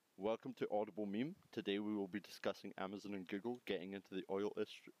Welcome to Audible Meme. Today we will be discussing Amazon and Google getting into the oil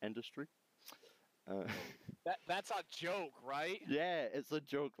industry. That's a joke, right? Yeah, it's a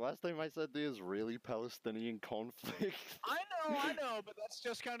joke. Last time I said the Israeli-Palestinian conflict. I know, but that's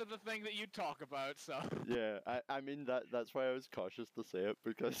just kind of the thing that you talk about, so... Yeah, I mean, that's why I was cautious to say it,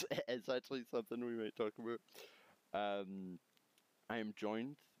 because it's actually something we might talk about. I am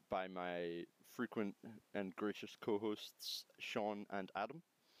joined by my frequent and gracious co-hosts, Sean and Adam.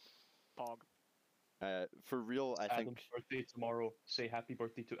 Pog. For real, I Adam's think... birthday tomorrow. Say happy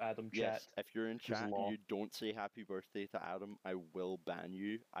birthday to Adam, Yes, chat. if you're in chat and law. you don't say happy birthday to Adam, I will ban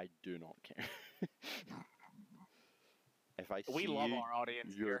you. I do not care. If I see We love you, our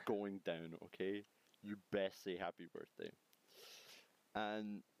audience you're here. going down, okay? You best say happy birthday.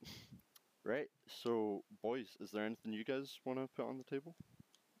 And, right, so, boys, is there anything you guys want to put on the table?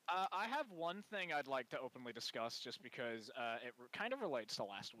 I have one thing I'd like to openly discuss, just because it kind of relates to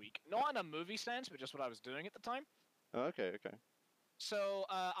last week. Not in a movie sense, but just what I was doing at the time. Oh, okay. So,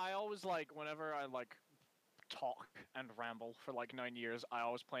 I always, whenever I, talk and ramble for, 9 years, I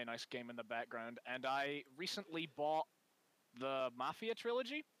always play a nice game in the background, and I recently bought the Mafia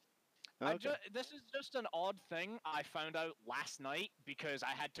trilogy. Okay. This is just an odd thing I found out last night, because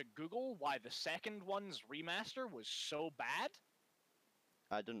I had to Google why the second one's remaster was so bad.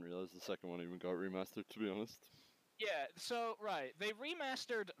 I didn't realize the second one even got remastered, to be honest. Yeah, so, right, they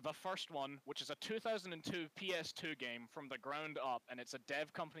remastered the first one, which is a 2002 PS2 game from the ground up, and it's a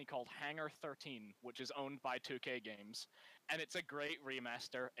dev company called Hangar 13, which is owned by 2K Games. And it's a great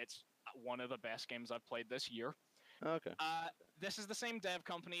remaster. It's one of the best games I've played this year. Okay. This is the same dev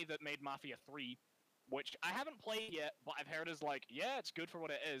company that made Mafia 3, which I haven't played yet, but I've heard is yeah, it's good for what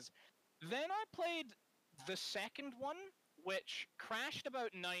it is. Then I played the second one, which crashed about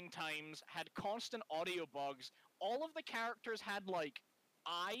 9 times, had constant audio bugs. All of the characters had,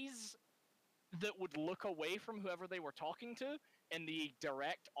 eyes that would look away from whoever they were talking to in the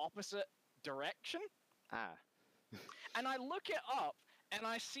direct opposite direction. Ah. And I look it up, and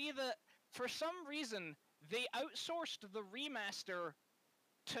I see that, for some reason, they outsourced the remaster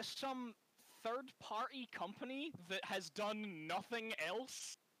to some third-party company that has done nothing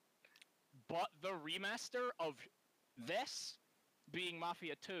else but the remaster of this, being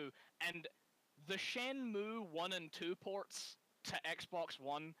Mafia 2, and the Shenmue 1 and 2 ports to Xbox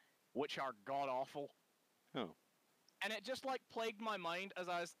One, which are god-awful. Oh. And it just, plagued my mind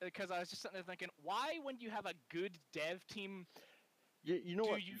because I was just sitting there thinking, why, when you have a good dev team... You know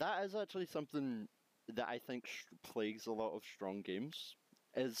what? That is actually something that I think plagues a lot of strong games.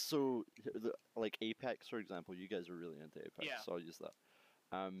 Is so, like Apex, for example. You guys are really into Apex, Yeah. so I'll use that.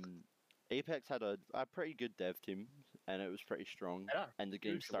 Apex had a pretty good dev team, and it was pretty strong, and the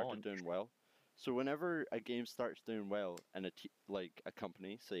game started doing well. So whenever a game starts doing well, and a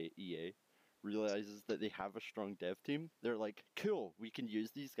company, say EA, realizes that they have a strong dev team, they're like, cool, we can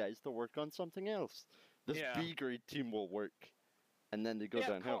use these guys to work on something else. This B-grade team will work. And then they go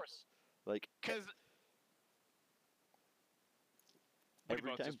downhill. Of course. Because every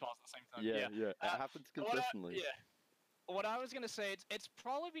time, just pause at the same time. Yeah. It happens consistently. What I was going to say, it's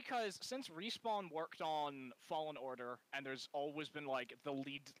probably because since Respawn worked on Fallen Order, and there's always been, the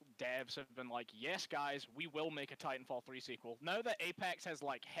lead devs have been yes, guys, we will make a Titanfall 3 sequel. Now that Apex has,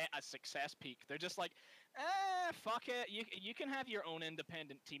 hit a success peak, they're just fuck it, you can have your own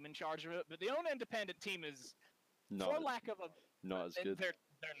independent team in charge of it, but the own independent team is, for lack of a... Not as good.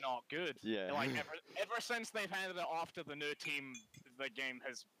 They're not good. Yeah. Ever since they've handed it off to the new team, the game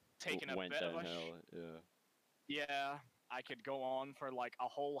has taken a bit downhill, of a... Yeah, I could go on for a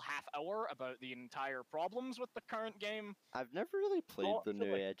whole half hour about the entire problems with the current game. I've never really played the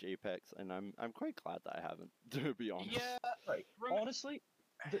new Edge Apex, and I'm quite glad that I haven't, to be honest. Yeah, honestly,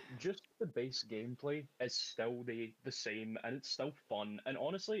 just the base gameplay is still the same, and it's still fun, and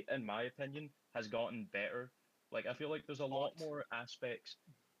honestly, in my opinion, has gotten better. I feel like there's a lot more aspects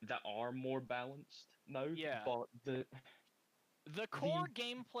that are more balanced now. Yeah. But the core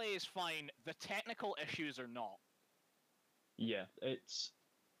gameplay is fine. The technical issues are not. Yeah,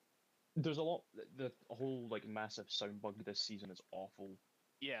 there's a lot. The whole massive sound bug this season is awful.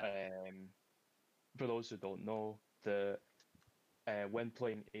 Yeah. For those who don't know, when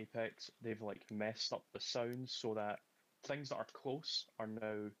playing Apex, they've messed up the sounds so that things that are close are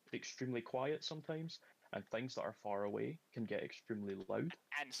now extremely quiet sometimes, and things that are far away can get extremely loud.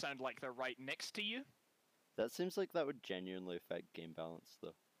 And sound like they're right next to you. That seems like that would genuinely affect game balance,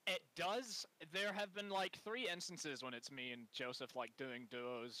 though. It does. There have been 3 instances when it's me and Joseph doing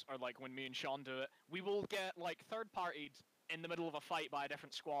duos, or when me and Sean do it. We will get third-partied in the middle of a fight by a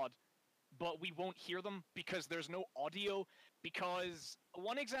different squad, but we won't hear them because there's no audio. Because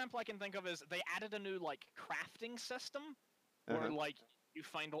one example I can think of is they added a new like crafting system where like you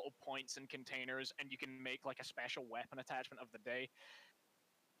find little points in containers and you can make like a special weapon attachment of the day.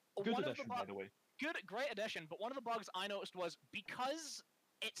 Good addition, by the way. Great addition. But one of the bugs I noticed was because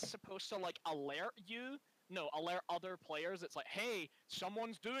it's supposed to like alert other players. It's like, hey,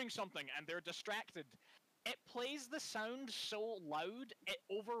 someone's doing something and they're distracted. It plays the sound so loud it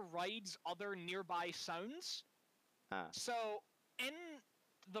overrides other nearby sounds. So in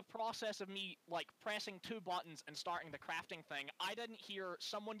the process of me like pressing 2 buttons and starting the crafting thing, I didn't hear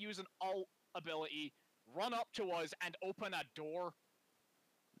someone use an alt ability, run up to us and open a door.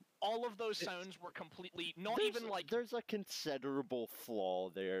 All of those sounds were completely There's a considerable flaw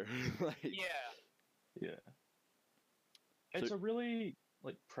there. Yeah. It's a really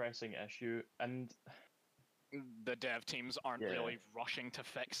like pressing issue, and the dev teams aren't really rushing to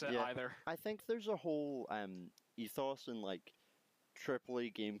fix it either. I think there's a whole ethos in like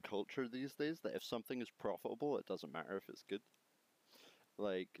AAA game culture these days that if something is profitable, it doesn't matter if it's good.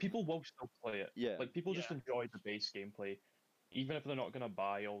 Like people will still play it. Yeah. Like people just enjoy the base gameplay, even if they're not gonna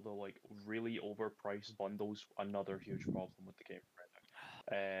buy all the like really overpriced bundles. Another huge problem with the game right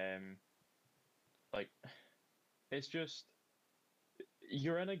now. Like it's just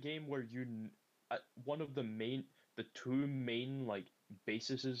you're in a game where one of the two main like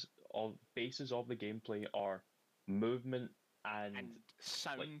bases of the gameplay are movement and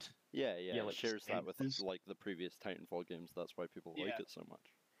sound. Like, it like shares that with senses. like the previous Titanfall games. That's why people like it so much.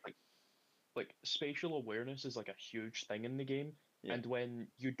 Like spatial awareness is like a huge thing in the game, and when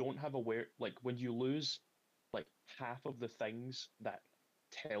you don't have when you lose like half of the things that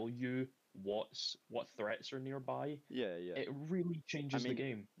tell you what threats are nearby, it really changes the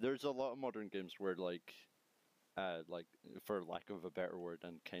game. There's a lot of modern games where like for lack of a better word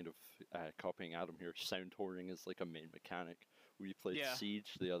and kind of copying Adam here, sound whoring is like a main mechanic. We played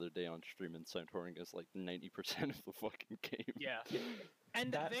Siege the other day on stream, and sound whoring is like 90% of the fucking game. Yeah.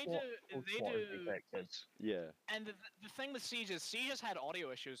 And they do. Yeah. And the thing with Siege is Siege has had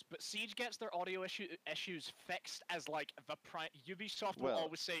audio issues, but Siege gets their audio issues fixed as like Ubisoft will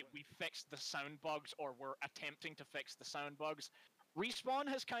always say we fixed the sound bugs or we're attempting to fix the sound bugs. Respawn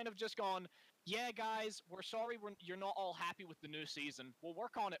has kind of just gone, yeah, guys, we're sorry you're not all happy with the new season. We'll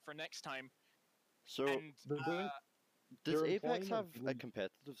work on it for next time. So, and, does Apex have a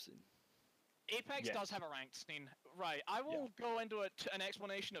competitive scene? Apex does have a ranked scene. Right, I will go into an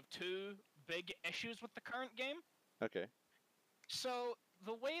explanation of 2 big issues with the current game. Okay. So,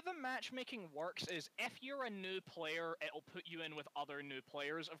 the way the matchmaking works is if you're a new player, it'll put you in with other new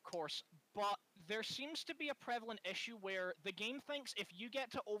players, of course, but there seems to be a prevalent issue where the game thinks if you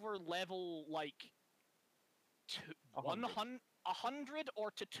get to over level, like, 100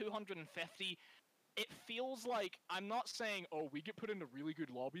 or to 250, it feels like, I'm not saying, we get put into really good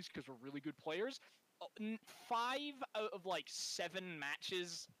lobbies because we're really good players. 5 out of like 7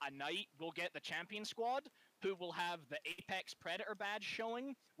 matches a night will get the champion squad, who will have the Apex Predator badge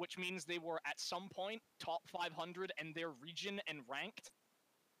showing, which means they were at some point top 500 in their region and ranked.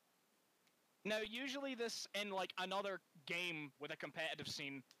 Now, usually this, in like another game with a competitive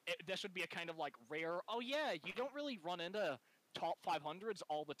scene, this would be a kind of like rare, you don't really run into top 500s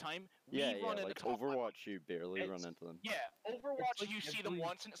all the time. Run into like Overwatch, you barely run into them. Yeah, Overwatch, you see them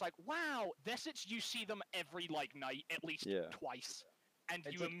once, and it's like, wow, you see them every, like, night, at least twice, and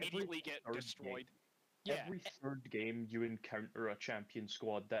you immediately get destroyed. Every third game, you encounter a champion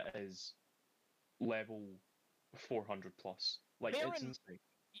squad that is level 400 plus. Like, it's insane.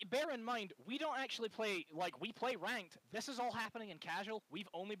 Bear in mind, we don't actually play, we play ranked. This is all happening in casual. We've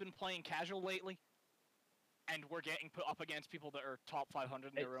only been playing casual lately. And we're getting put up against people that are top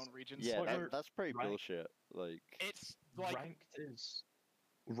 500 in their own regions. Yeah, that's pretty bullshit. Like, it's like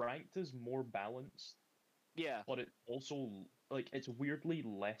ranked is more balanced. Yeah. But it also it's weirdly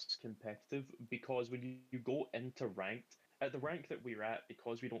less competitive because when you go into ranked at the rank that we're at,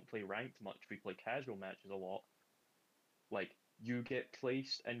 because we don't play ranked much, we play casual matches a lot. Like you get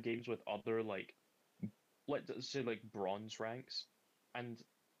placed in games with other let's say bronze ranks, and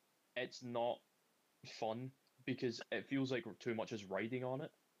it's not fun because it feels like too much is riding on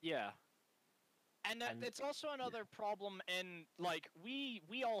it. Yeah. And it's also another problem in,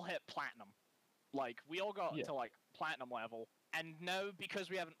 we all hit platinum. We all got to, platinum level. And now,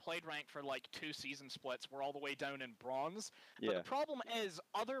 because we haven't played ranked for, 2 season splits, we're all the way down in bronze. But the problem is,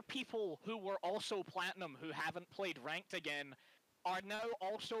 other people who were also platinum, who haven't played ranked again, are now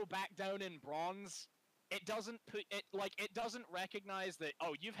also back down in bronze. It doesn't it doesn't recognize that,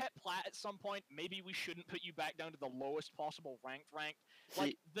 you've hit plat at some point, maybe we shouldn't put you back down to the lowest possible rank.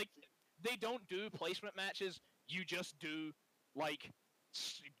 they don't do placement matches. You just do like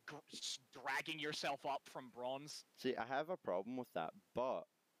dragging yourself up from bronze. See, I have a problem with that, but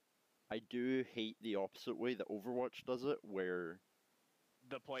I do hate the opposite way that Overwatch does it, where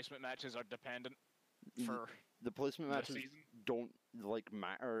the placement matches are dependent for the placement matches don't like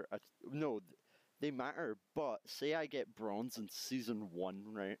matter. No, they matter. But say I get bronze in season 1,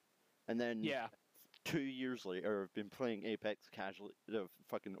 right, and then 2 years later, I've been playing Apex casually,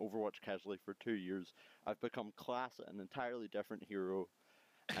 fucking Overwatch casually for 2 years. I've become class at an entirely different hero,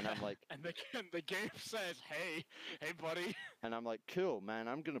 and I'm like, and the game says, hey buddy, and I'm like, cool, man,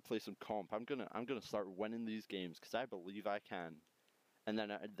 I'm gonna play some comp. I'm gonna start winning these games because I believe I can, and then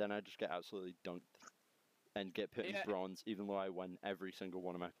I just get absolutely dunked, and get put in bronze, even though I win every single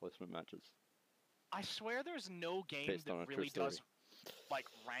one of my placement matches. I swear, there's no game that really does like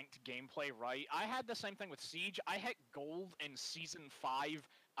ranked gameplay right. I had the same thing with Siege. I hit gold in season 5,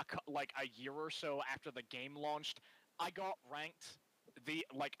 like a year or so after the game launched. I got ranked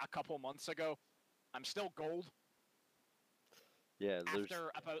a couple months ago. I'm still gold. Yeah,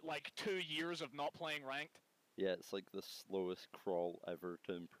 after about like 2 years of not playing ranked. Yeah, it's like the slowest crawl ever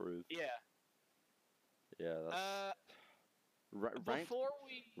to improve. Yeah. Yeah, that's...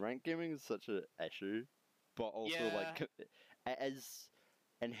 Ranked gaming is such an issue, but also like it is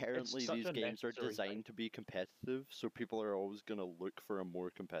inherently these games are designed to be competitive, so people are always gonna look for a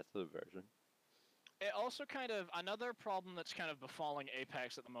more competitive version. It also kind of, another problem that's kind of befalling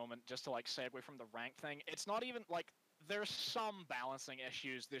Apex at the moment, just to like segue from the rank thing, it's not even like, there's some balancing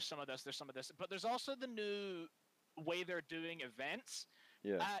issues, there's some of this, but there's also the new way they're doing events.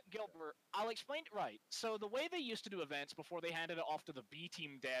 Yeah. Gilbert, I'll explain it right. So the way they used to do events before they handed it off to the B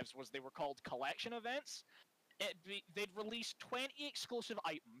team devs was they were called collection events. They'd release 20 exclusive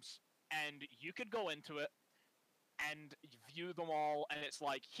items, and you could go into it and view them all, and it's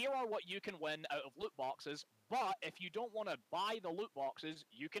like, here are what you can win out of loot boxes, but if you don't want to buy the loot boxes,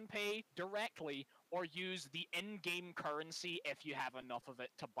 you can pay directly or use the in-game currency if you have enough of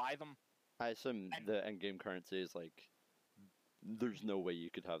it to buy them. I assume the in-game currency is like, there's no way you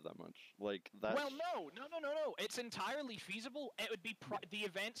could have that much. Like, that's... Well, no. It's entirely feasible. It would be the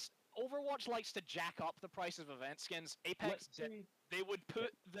events. Overwatch likes to jack up the price of event skins. Apex, they would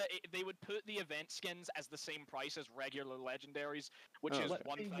put the event skins as the same price as regular legendaries, which is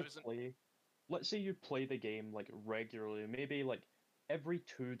 1,000. Let's say you play the game like regularly, maybe like every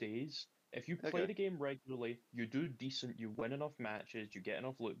 2 days. If you play the game regularly, you do decent, you win enough matches, you get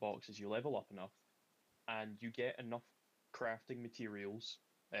enough loot boxes, you level up enough, and you get enough crafting materials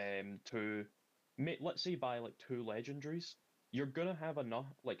to make, let's say, buy like 2 legendaries. You're gonna have enough,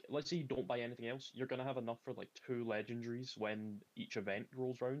 like, let's say you don't buy anything else, you're gonna have enough for like 2 legendaries when each event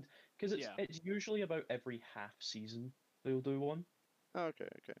rolls round, because it's usually about every half season they'll do one. Oh, okay.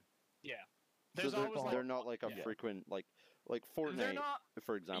 Yeah. They're not like a frequent, like Fortnite,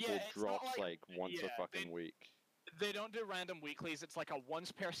 for example, drops like once a fucking week. They don't do random weeklies. It's like a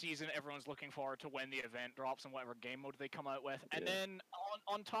once per season. Everyone's looking forward to when the event drops and whatever game mode they come out with. And then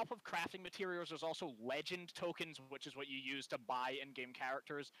on top of crafting materials, there's also legend tokens, which is what you use to buy in-game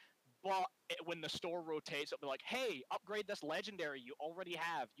characters. But when the store rotates, it'll be like, hey, upgrade this legendary you already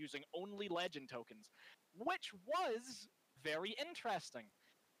have using only legend tokens, which was very interesting.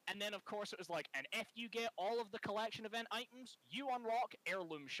 And then, of course, it was like, and if you get all of the collection event items, you unlock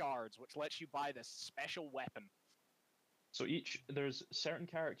heirloom shards, which lets you buy this special weapon. So there's certain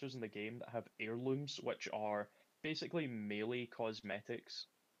characters in the game that have heirlooms, which are basically melee cosmetics.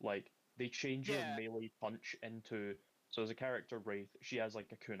 Like, they change your melee punch into... So there's a character, Wraith, she has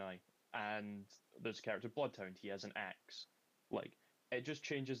like a kunai. And there's a character, Bloodhound, he has an axe. Like, it just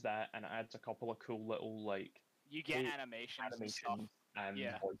changes that and adds a couple of cool little, like... You get animations and stuff. And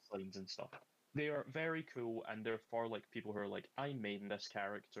voice lines and stuff. They are very cool, and they're for like people who are like, I main this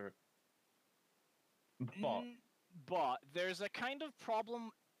character. But there's a kind of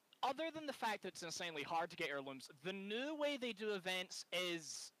problem, other than the fact that it's insanely hard to get heirlooms. The new way they do events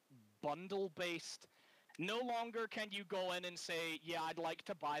is bundle based. No longer can you go in and say, yeah, I'd like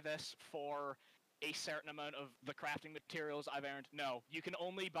to buy this for a certain amount of the crafting materials I've earned. No, you can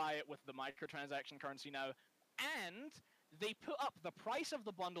only buy it with the microtransaction currency now. And they put up the price of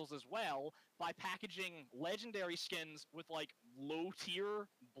the bundles as well by packaging legendary skins with like low tier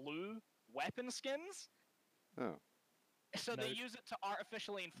blue weapon skins. Oh. So they use it to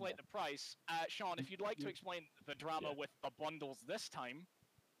artificially inflate the price. Sean, if you'd like to explain the drama with the bundles this time.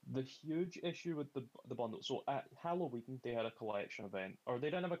 The huge issue with the bundles. So at Halloween they had a collection event, or they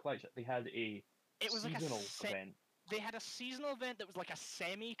didn't have a collection. They had a seasonal event. They had a seasonal event that was like a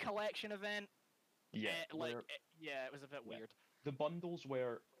semi-collection event. Yeah, it was a bit weird. The bundles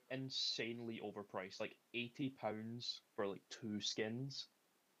were insanely overpriced, like £80 for like 2 skins.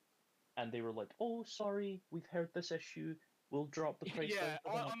 And they were like, "Oh, sorry, we've heard this issue. We'll drop the price down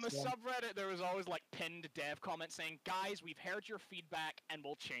for the on the next one." subreddit, there was always like pinned dev comments saying, "Guys, we've heard your feedback and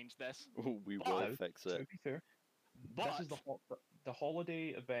we'll change this." We will fix To it. be fair, But this is the holiday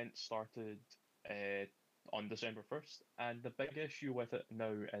event started on December 1st, and the big issue with it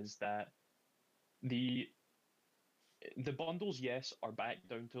now is that the bundles, yes, are back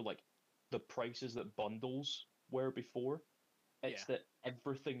down to like the prices that bundles were before. It's that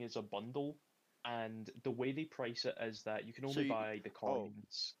everything is a bundle, and the way they price it is that you can only buy the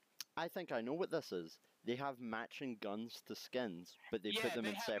coins. I think I know what this is. They have matching guns to skins, but they put them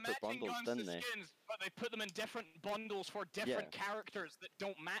in separate bundles, didn't they? Skins, but they put them in different bundles for different characters that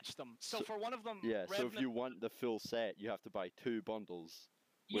don't match them. So for one of them, so if you want the full set, you have to buy 2 bundles,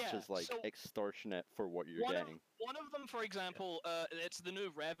 which is like extortionate for what you're getting. One of them, for example, it's the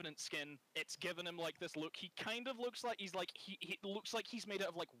new Revenant skin. It's given him like this look. He kind of looks like he looks like he's made out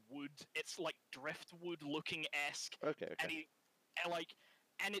of like wood. It's like driftwood looking esque. Okay.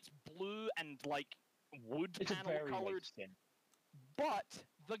 And it's blue and like wood panel colored. Skin. But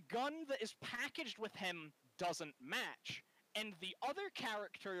the gun that is packaged with him doesn't match. And the other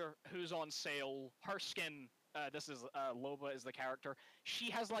character who's on sale, her skin, this is Loba is the character,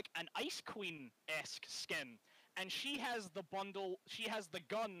 she has like an Ice Queen-esque skin. And she has the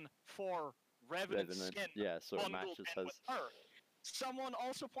gun for Revenant skin. Yeah, so it matches his. Her. Someone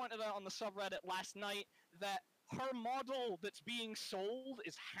also pointed out on the subreddit last night that her model that's being sold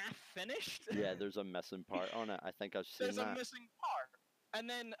is half finished. Yeah, there's a missing part on it. I think I've seen that. There's a missing part. And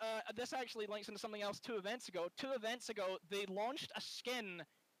then this actually links into something else 2 events ago. 2 events ago, they launched a skin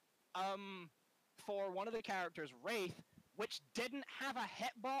for one of the characters, Wraith, which didn't have a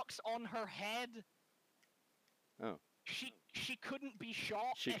hitbox on her head. Oh. She couldn't be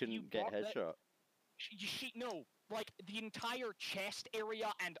shot. She couldn't get headshot. No, like the entire chest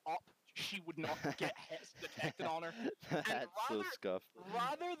area and up, she would not get hits detected on her. That's so scuffed.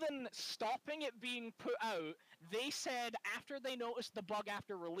 Rather than stopping it being put out, they said after they noticed the bug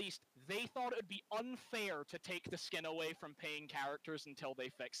after release, they thought it would be unfair to take the skin away from paying characters until they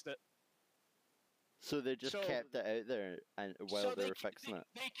fixed it. So they just kept it out there and while they were fixing it?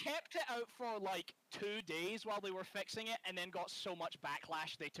 They kept it out for like 2 days while they were fixing it, and then got so much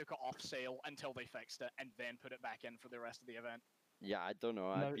backlash they took it off sale until they fixed it, and then put it back in for the rest of the event. Yeah, I don't know.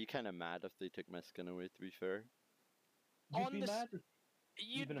 I'd be kind of mad if they took my skin away, to be fair.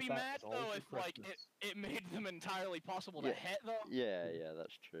 You'd be mad though if like it made them entirely possible to hit though. Yeah,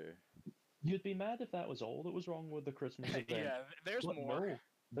 that's true. You'd be mad if that was all that was wrong with the Christmas event. Yeah, there's more. No,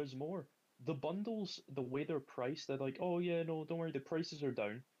 there's more. The bundles, the way they're priced, they're like, oh yeah, no, don't worry, the prices are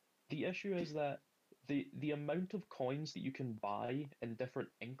down. The issue is that the amount of coins that you can buy in different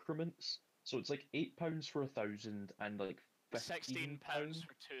increments, so it's like £8 for 1,000 and like £16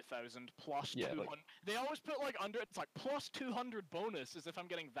 for 2,000 plus 200. They always put like under it's like plus 200 bonus as if I'm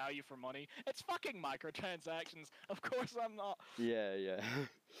getting value for money. It's fucking microtransactions. Of course I'm not. Yeah.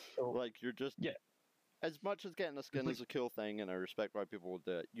 Like you're just as much as getting a skin is a cool thing, and I respect why people would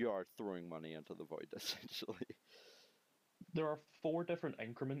do it, you are throwing money into the void essentially. There are 4 different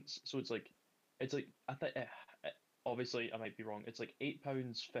increments, so it's like I think obviously I might be wrong. It's like £8,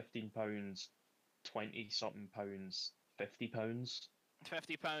 £15, 20 something pounds, £50.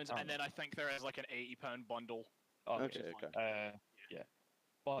 £50, and then I think there is like an £80 bundle. Okay. Yeah.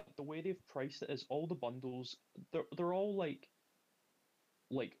 But the way they've priced it is all the bundles they're all like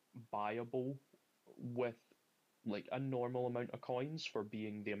buyable with like a normal amount of coins for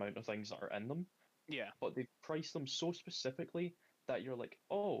being the amount of things that are in them. Yeah. But they price them so specifically that you're like,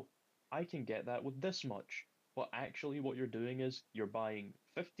 oh, I can get that with this much. But actually what you're doing is you're buying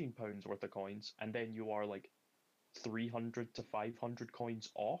 £15 worth of coins, and then you are like 300 to 500 coins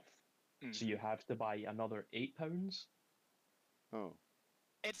off. So you have to buy another £8. Oh.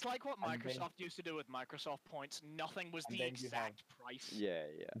 It's like what Microsoft used to do with Microsoft points. Nothing was the exact price. Yeah.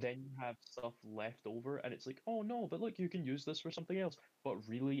 Then you have stuff left over, and it's like, oh no, but look, you can use this for something else. But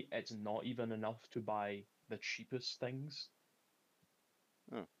really, it's not even enough to buy the cheapest things.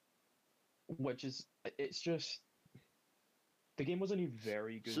 Oh. Which is, it's just, the game was in a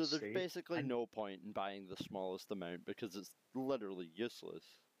very good state. So there's basically no point in buying the smallest amount because it's literally useless.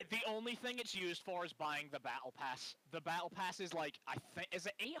 The only thing it's used for is buying the battle pass. The battle pass is like, I think, is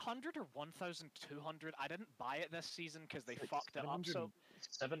it 800 or 1,200? I didn't buy it this season because they fucked it up. So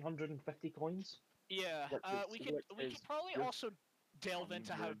 750 coins. Yeah, we could probably also delve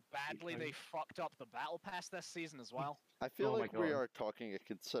into how badly they fucked up the Battle Pass this season as well? I feel like we are talking a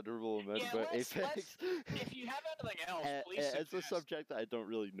considerable amount about Apex. If you have anything else, please it's a subject that I don't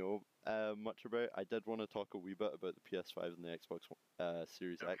really know much about. I did want to talk a wee bit about the PS5 and the Xbox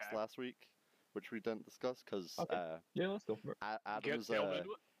Series X last week, which we didn't discuss because yeah, let's go for it. Adam was an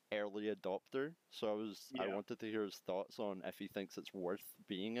early adopter, so I wanted to hear his thoughts on if he thinks it's worth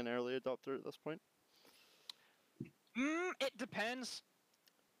being an early adopter at this point. It depends.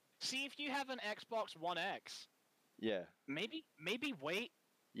 See, if you have an Xbox One X, maybe wait.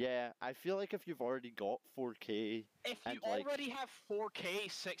 Yeah, I feel like if you've already got 4K, if you already have 4K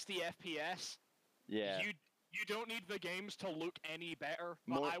 60 FPS, you don't need the games to look any better.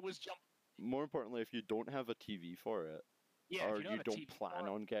 But more importantly, if you don't have a TV for it, or you don't plan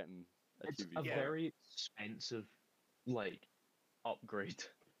on getting a TV. It's a very expensive upgrade.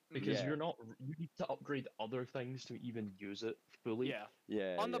 Because you need to upgrade other things to even use it fully.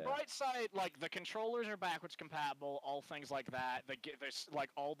 Yeah. On the bright side, the controllers are backwards compatible, all things like that. There's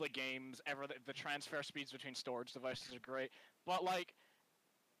all the games, the transfer speeds between storage devices are great. But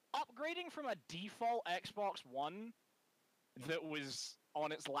upgrading from a default Xbox One that was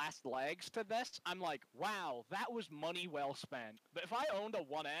on its last legs to this, I'm like, wow, that was money well spent. But if I owned a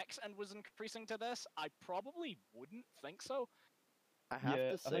One X and was increasing to this, I probably wouldn't think so. I have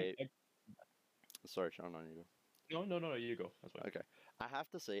to say... Sorry, Sean, on you go. No, you go. That's fine. Okay. I have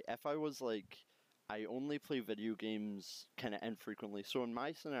to say, if I was I only play video games kind of infrequently, so in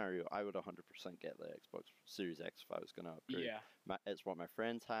my scenario, I would 100% get the Xbox Series X if I was going to upgrade. Yeah. It's what my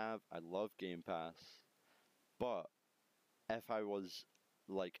friends have. I love Game Pass. But if I was,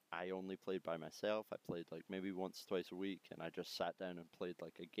 I only played by myself, I played, maybe once, twice a week, and I just sat down and played,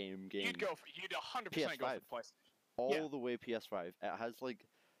 a game. You'd 100% PS5. go for the PlayStation. All the way PS5. It has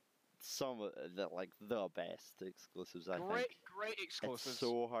some of the best exclusives. I think great exclusives. It's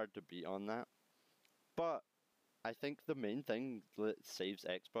so hard to beat on that. But I think the main thing that saves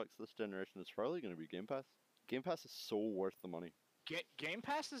Xbox this generation is probably going to be Game Pass. Game Pass is so worth the money. Game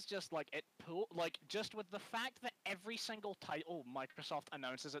Pass is just just with the fact that every single title Microsoft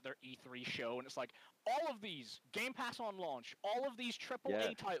announces at their E3 show, and it's all of these Game Pass on launch, all of these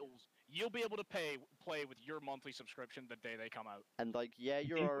AAA titles, you'll be able to play with your monthly subscription the day they come out. And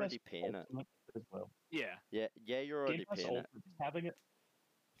you're Game already Pass paying it as well. Yeah, you're already paying it. Having it.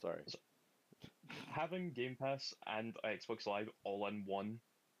 Sorry. Having Game Pass and Xbox Live all in one,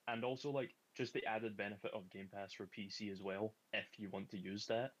 and also just the added benefit of Game Pass for PC as well, if you want to use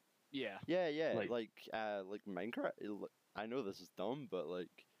that. Yeah. Like Minecraft. I know this is dumb, but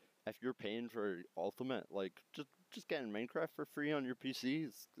if you're paying for Ultimate, just getting Minecraft for free on your PC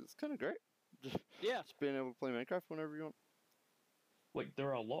is kind of great. Just being able to play Minecraft whenever you want. There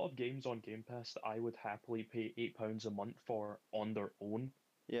are a lot of games on Game Pass that I would happily pay £8 a month for on their own.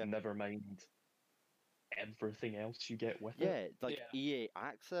 Yeah. Never mind everything else you get with it. EA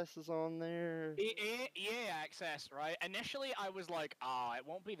Access is on there. EA Access, right? Initially, I was like, it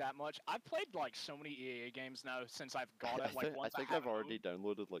won't be that much. I've played so many EA games now since I've got it. I think I've already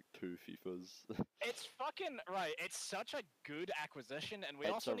downloaded 2 FIFAs. It's fucking right. It's such a good acquisition, and we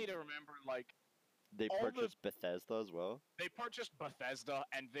also need to remember they purchased Bethesda as well. They purchased Bethesda,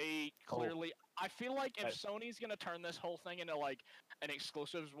 and they clearly... I feel like if Sony's going to turn this whole thing into, an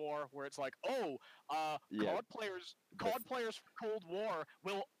exclusives war, where it's COD players for Cold War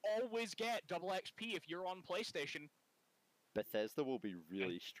will always get double XP if you're on PlayStation. Bethesda will be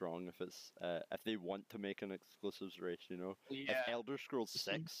really strong if they want to make an exclusives race, Yeah. If Elder Scrolls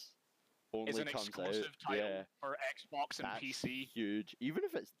 6... is an exclusive title for Xbox and PC. Huge. Even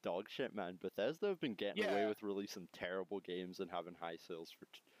if it's dog shit, man, Bethesda have been getting away with releasing terrible games and having high sales for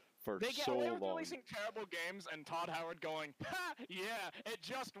so long. They get away with releasing terrible games, and Todd Howard going, "Ha, yeah, it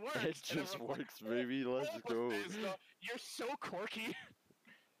just works." It just works, baby. Let's go. Bethesda, you're so quirky.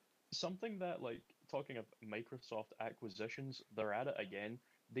 Something that, talking of Microsoft acquisitions, they're at it again.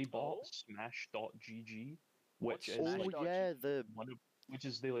 They bought Smash.gg, which is which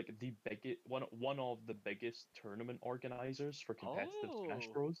is the biggest one of the biggest tournament organizers for competitive Smash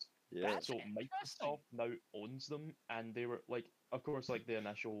Bros. Yeah. So Microsoft now owns them, and they were of course, the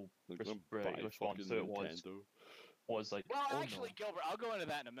initial response to it was Well, actually, no. Gilbert, I'll go into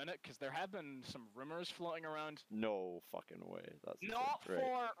that in a minute because there have been some rumors floating around. No fucking way. That's not for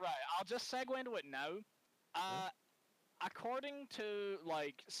right. I'll just segue into it now. According to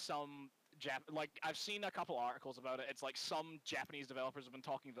some. I've seen a couple articles about it. It's some Japanese developers have been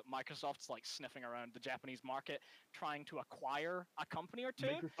talking that Microsoft's sniffing around the Japanese market, trying to acquire a company or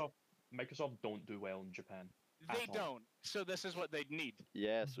two. Microsoft don't do well in Japan. They don't. So this is what they'd need.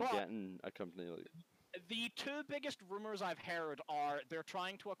 Yeah, so getting a company the two biggest rumors I've heard are they're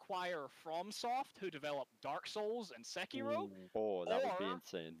trying to acquire FromSoft, who developed Dark Souls and Sekiro. Oh, that would be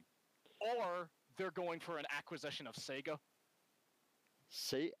insane. Or they're going for an acquisition of Sega.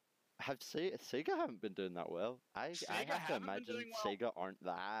 Sega haven't been doing that well. I have to imagine Sega aren't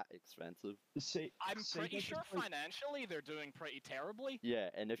that expensive. I'm pretty sure financially they're doing pretty terribly. Yeah,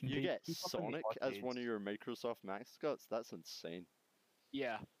 and if you get Sonic as one of your Microsoft mascots, that's insane.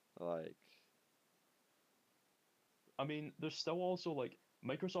 Yeah. Like, I mean, there's still also like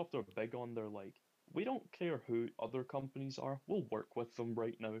Microsoft are big on their like, we don't care who other companies are, we'll work with them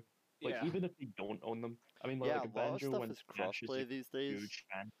right now. Like even if they don't own them. I mean, like, a like lot Banjo of stuff and is Smash crossplay these days. Huge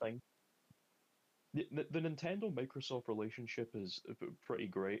fan thing. The Nintendo Microsoft relationship is pretty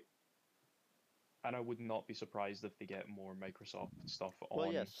great, and I would not be surprised if they get more Microsoft stuff on.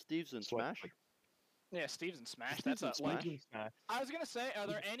 Well, yeah, Steve's in Smash. Yeah, Steve's in Smash. Steve's That's in like. Smash. I was gonna say, are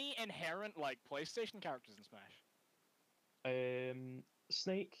there any inherent like PlayStation characters in Smash?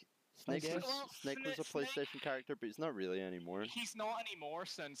 Snake. Snake was a PlayStation character, but he's not really anymore. He's not anymore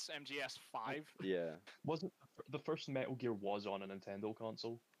since MGS 5. Yeah. Wasn't the first Metal Gear was on a Nintendo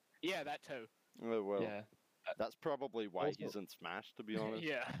console? Yeah, that too. Well, yeah. That's probably why he's in Smash, to be honest.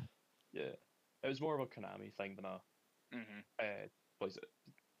 Yeah. Yeah. It was more of a Konami thing than a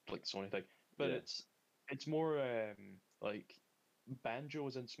like Sony thing. But it's more like Banjo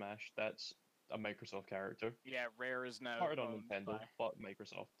is in Smash. That's a Microsoft character. Yeah, Rare is now started on Nintendo, but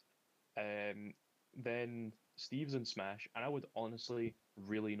Microsoft. Then Steve's in Smash, and I would honestly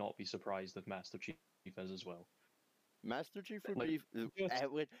really not be surprised if Master Chief is as well. Master Chief would be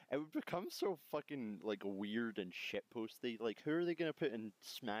it would become so fucking like weird and shitposty. Like, who are they gonna put in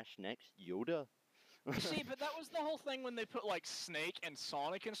Smash next? Yoda? See, but that was the whole thing when they put like Snake and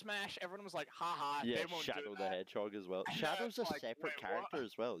Sonic in Smash. Everyone was like, haha, yeah, they won't Shadow do the that. Hedgehog as well. Shadow's a separate character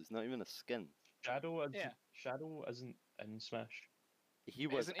as well. He's not even a skin. Shadow isn't in Smash. He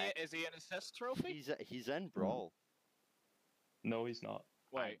was. Is he an assist trophy? He's in Brawl. No, he's not.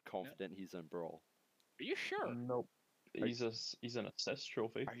 Wait, I'm confident he's in Brawl. Are you sure? Nope. He's an assist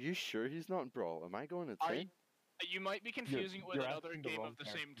trophy. Are you sure he's not in Brawl? Am I going insane? You might be confusing with another game of the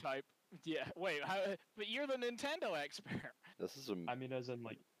same type. Yeah. Wait. But you're the Nintendo expert. This is a. I mean, as in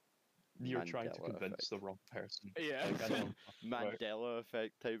like. You're trying to convince the wrong person. Yeah. Like, Mandela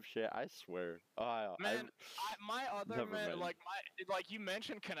effect type shit. I swear. Like you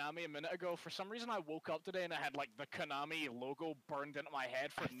mentioned Konami a minute ago. For some reason, I woke up today and I had like the Konami logo burned into my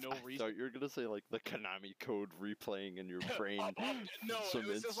head for no reason. I thought you were gonna say like the Konami code replaying in your brain. No, it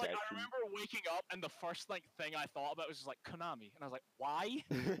was just like I remember waking up and the first thing I thought about was just like Konami, and I was like, why?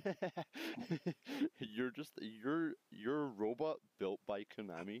 You're a robot built by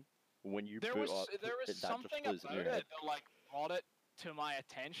Konami. When you there was something about it that like brought it to my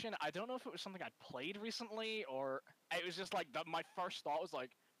attention. I don't know if it was something I played recently or it was just like my first thought was like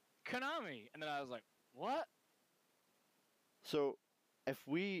Konami, and then I was like, what? So, if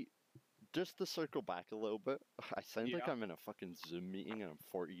we just to circle back a little bit, I sound like I'm in a fucking Zoom meeting and I'm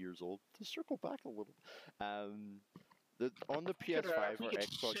 40 years old. To circle back a little, on the PS5 or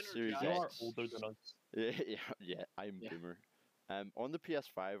Xbox Series X. You are older than us. Yeah, I'm boomer. On the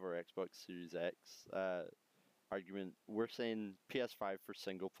PS5 or Xbox Series X argument, we're saying PS5 for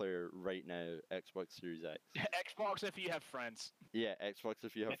single player right now, Xbox Series X. Xbox if you have friends. Yeah, Xbox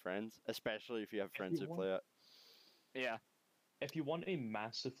if you have friends, especially if you have friends who play it. Yeah. If you want a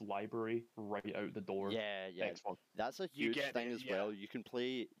massive library right out the door, Xbox. That's a huge thing as well. You can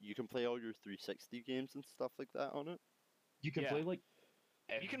play all your 360 games and stuff like that on it. You can play like.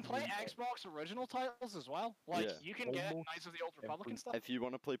 You can play Xbox original titles as well. Like, you can get Knights of the Old Republic and stuff. If you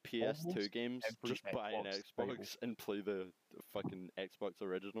want to play PS2 games, just buy an Xbox and play the fucking Xbox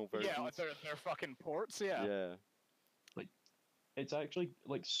original version. Yeah, they're fucking ports, yeah. Like, it's actually,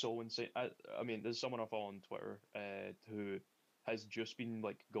 like, so insane. I mean, there's someone I follow on Twitter who has just been,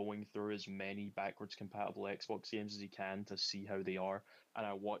 like, going through as many backwards compatible Xbox games as he can to see how they are. And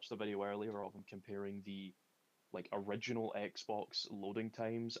I watched a video earlier of him comparing the like original Xbox loading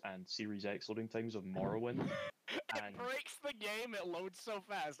times and Series X loading times of Morrowind. It breaks the game. It loads so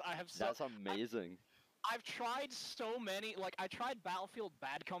fast. That's amazing. I've tried so many. Like I tried Battlefield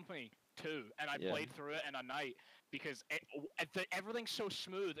Bad Company 2, and I played through it in a night because everything's so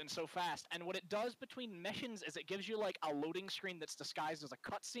smooth and so fast. And what it does between missions is it gives you like a loading screen that's disguised as a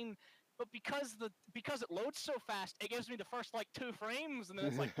cutscene. But because it loads so fast, it gives me the first like 2 frames, and then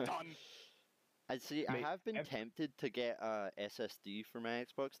it's like done. I have been tempted to get a SSD for my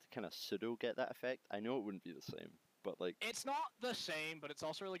Xbox to kind of pseudo get that effect. I know it wouldn't be the same. but like it's not the same, but it's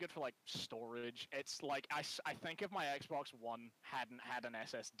also really good for like storage. It's like I think if my Xbox One hadn't had an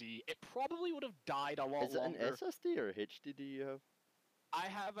SSD, it probably would have died a lot longer. Is it an SSD or HDD you have? I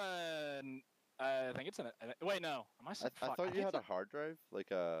have I think it's an. Wait, no. I thought you had a hard drive,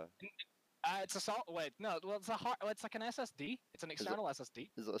 like a. It's a solid. Wait, no. Well, it's like an SSD. It's an external SSD.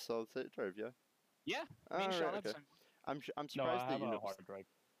 Is it a solid state drive? Yeah. Yeah. Me and Sean have the same. I'm surprised that you know. Hard drive.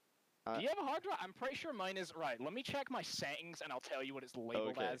 Do you have a hard drive? I'm pretty sure mine is right. Let me check my settings and I'll tell you what it's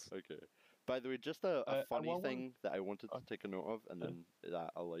labeled as. Okay. By the way, just a funny thing that I wanted to take a note of, and then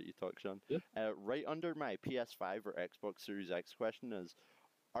I'll let you talk, Sean. Yeah. Right under my PS5 or Xbox Series X question is,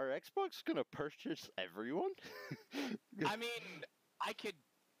 are Xbox gonna purchase everyone? I mean, I could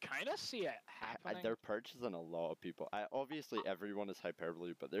kind of see it happening. They're purchasing a lot of people. Obviously, everyone is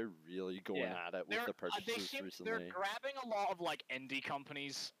hyperbole, but they're really going at it with the purchases recently. They're grabbing a lot of like indie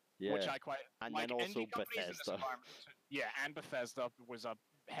companies, which I quite and like. then also Bethesda. Yeah, and Bethesda was a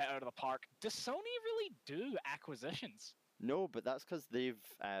hit out of the park. Does Sony really do acquisitions? No, but that's because they've,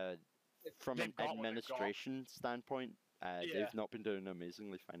 from an administration standpoint, they've not been doing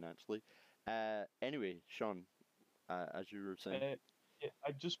amazingly financially. Anyway, Sean, as you were saying.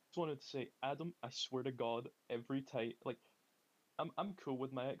 I just wanted to say, Adam, I swear to God, every time, like, I'm cool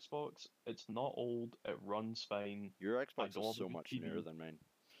with my Xbox. It's not old. It runs fine. Your Xbox is so much newer than mine.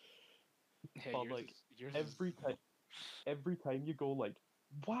 Yeah, but like every time you go like,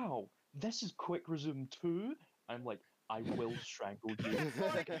 wow, this is Quick Resume 2, I'm like, I will strangle you. It's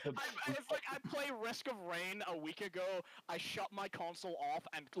like I play Risk of Rain a week ago. I shut my console off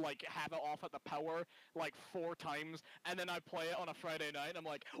and like have it off at the power like 4 times, and then I play it on a Friday night. I'm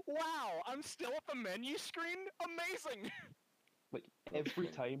like, wow, I'm still at the menu screen. Amazing. Like every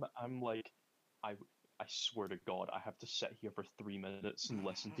time I'm like, I swear to God, I have to sit here for 3 minutes and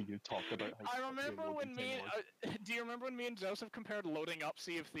listen to you talk about how. I remember when do you remember when me and Joseph compared loading up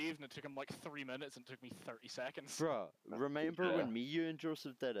Sea of Thieves and it took him like 3 minutes and it took me 30 seconds? Bruh, remember when you and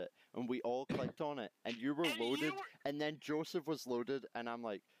Joseph did it and we all clicked on it and you were loaded and then Joseph was loaded and I'm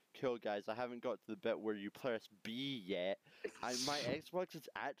like, cool guys, I haven't got to the bit where you press B yet. My Xbox is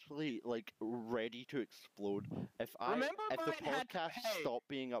actually like ready to explode. If the podcast stopped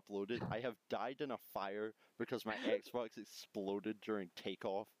being uploaded, I have died in a fire because my Xbox exploded during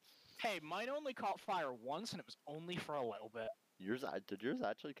takeoff. Hey, mine only caught fire once and it was only for a little bit. Did yours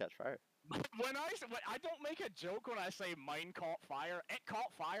actually catch fire? When I don't make a joke when I say mine caught fire. It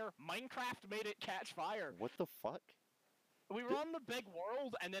caught fire. Minecraft made it catch fire. What the fuck? We were on the big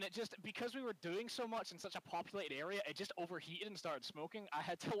world, and then it just, because we were doing so much in such a populated area, it just overheated and started smoking. I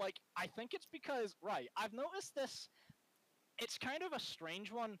had to, like, I think it's because, I've noticed this, it's kind of a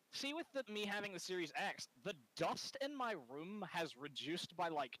strange one. See, with me having the Series X, the dust in my room has reduced by,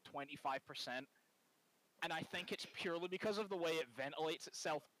 like, 25%, and I think it's purely because of the way it ventilates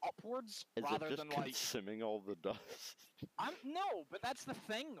itself upwards, rather than, like... consuming all the dust? No, but that's the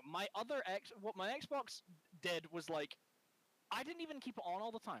thing. What my Xbox did was, like, I didn't even keep it on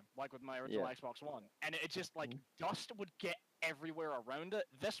all the time, like with my original Xbox One. And it just, like, dust would get everywhere around it.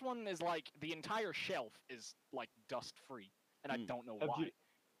 This one is, like, the entire shelf is, like, dust-free. And I don't know why.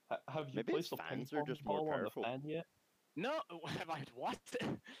 Have you placed the fans are just more powerful on the fan yet? No, have I what?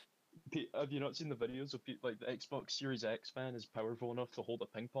 Have you not seen the videos of people, like, the Xbox Series X fan is powerful enough to hold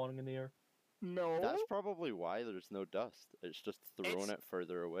a ping pong in the air? No. That's probably why there's no dust. It's just throwing it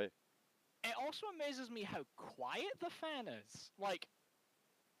further away. It also amazes me how quiet the fan is. Like,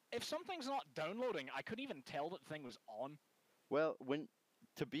 if something's not downloading, I couldn't even tell that the thing was on. Well,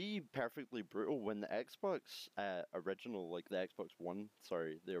 to be perfectly brutal, when the Xbox original, like the Xbox One,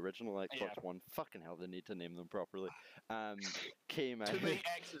 the original Xbox One, fucking hell, they need to name them properly, came out. Too many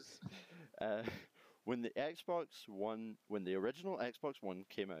X's. When the original Xbox One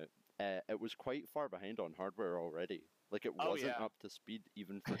came out, it was quite far behind on hardware already. Like, it wasn't up to speed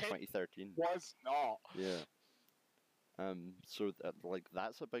even for 2013. Was not. Yeah. So,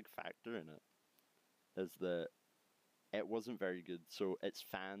 that's a big factor in it. Is that it wasn't very good. So, its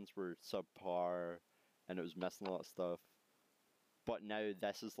fans were subpar, and it was missing a lot of stuff. But now,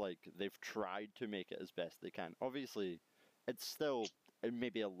 this is like, they've tried to make it as best they can. Obviously, it's still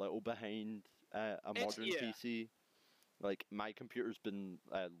maybe a little behind a modern PC. Like, my computer's been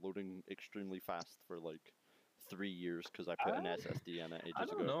loading extremely fast for, like, 3 years because I put an SSD in it ages ago. I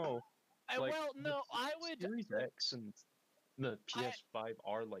don't know. Like, well, no, I would. Series X and the PS5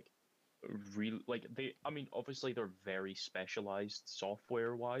 are like real. Like obviously they're very specialized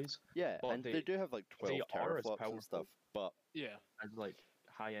software-wise. Yeah, and they do have like 12 teraflops and stuff. But as like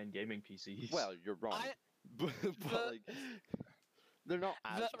high-end gaming PCs. Well, you're wrong. But like, they're not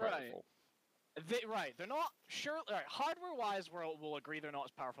as powerful. They're not sure. Right, hardware-wise, we'll agree they're not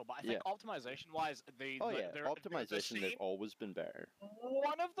as powerful, but I think optimization-wise, optimization they've always been better.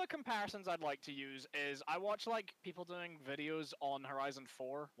 One of the comparisons I'd like to use is I watch like people doing videos on Horizon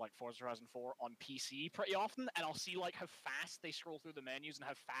 4, like Forza Horizon 4 on PC pretty often, and I'll see like how fast they scroll through the menus and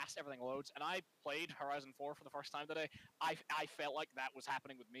how fast everything loads. And I played Horizon 4 for the first time today. I felt like that was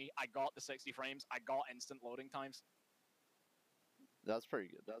happening with me. I got the 60 frames. I got instant loading times. That's pretty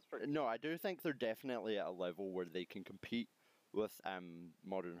good. No, I do think they're definitely at a level where they can compete with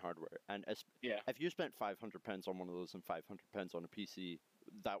modern hardware. And if you spent £500 on one of those and £500 on a PC,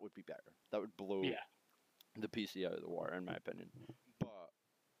 that would be better. That would blow the PC out of the water, in my opinion. But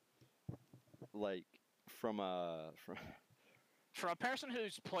like from a person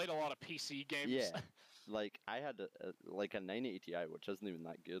who's played a lot of PC games, like I had a 980 Ti, which isn't even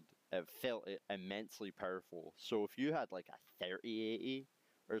that good. It felt immensely powerful. So if you had like a 3080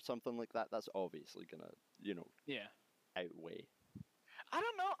 or something like that, that's obviously gonna outweigh. I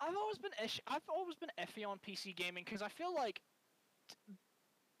don't know. I've always been iffy on PC gaming because I feel like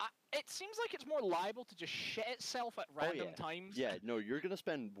it seems like it's more liable to just shit itself at random times. Yeah, no, you're gonna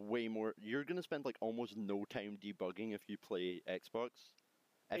spend way more. You're gonna spend like almost no time debugging if you play Xbox.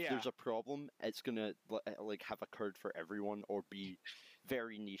 If there's a problem, it's gonna like have occurred for everyone or be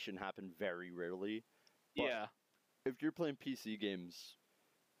very niche and happen very rarely. But if you're playing PC games,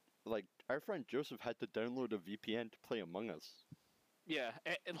 like our friend Joseph had to download a VPN to play Among Us. Yeah,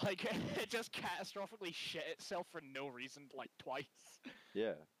 it just catastrophically shit itself for no reason, like twice.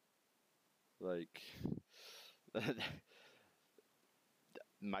 Yeah. Like,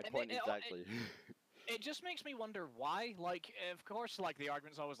 my point exactly. It just makes me wonder why. Like, of course, like the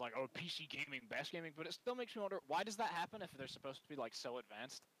argument's always like, "Oh, PC gaming, best gaming," but it still makes me wonder why does that happen if they're supposed to be like so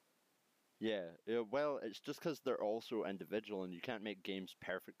advanced? Yeah, well, it's just because they're also individual, and you can't make games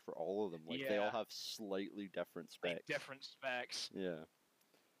perfect for all of them. Like, they all have slightly different specs. Like different specs. Yeah,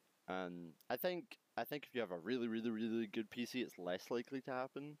 and I think if you have a really, really, really good PC, it's less likely to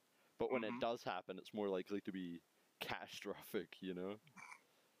happen. But when it does happen, it's more likely to be catastrophic, you know?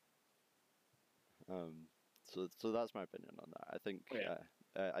 So that's my opinion on that.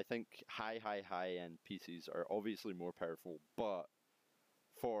 I think high-end PCs are obviously more powerful, but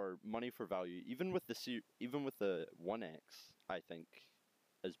for money for value, even with the One X, I think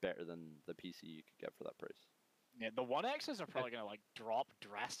is better than the PC you could get for that price. Yeah, the One X's are probably gonna like drop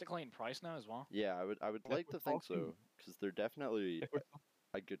drastically in price now as well. Yeah, I would like to think so, because they're definitely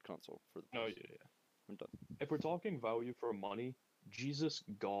a good console for the price. Oh, yeah. I'm done. If we're talking value for money, Jesus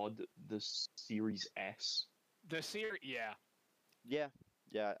God, the Series S. The Series, Yeah,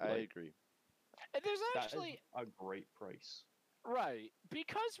 I agree. There's actually a great price. Right,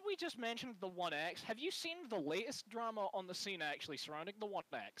 because we just mentioned the One X. Have you seen the latest drama on the scene actually surrounding the One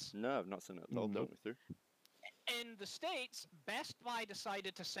X? No, I've not seen it at all. Talk me through. In the States, Best Buy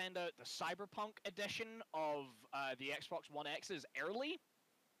decided to send out the Cyberpunk edition of the Xbox One X's early.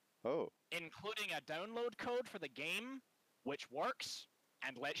 Oh. Including a download code for the game, which works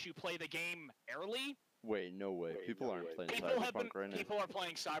and lets you play the game early. Wait, no way. People aren't playing Cyberpunk right now. People are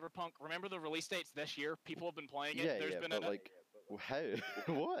playing Cyberpunk. Remember the release date's this year? People have been playing it. How?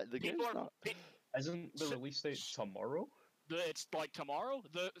 What? The game's not... Isn't the release date tomorrow? It's like tomorrow.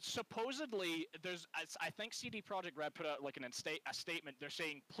 Supposedly there's. I think CD Projekt Red put out like a statement. They're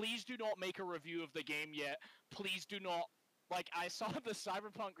saying, please do not make a review of the game yet. Please do not. Like, I saw the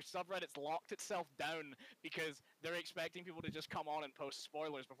Cyberpunk subreddit's locked itself down because they're expecting people to just come on and post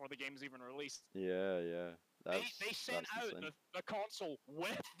spoilers before the game's even released. Yeah. They sent out the console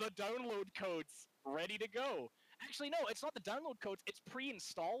with the download codes ready to go. Actually, no, it's not the download codes. It's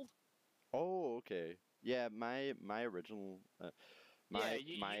pre-installed. Oh, okay. Yeah, my original... my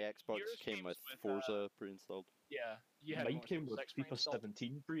Xbox came with Forza pre-installed. Yeah, mine came with FIFA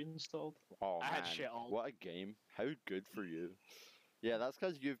 17 pre-installed. Oh man, I had shit all. What a game! How good for you. Yeah, that's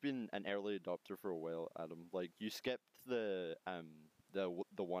because you've been an early adopter for a while, Adam. Like you skipped the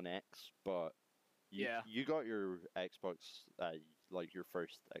One X, but you got your Xbox like your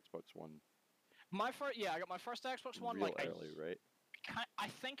first Xbox One. I got my first Xbox One real early, right? I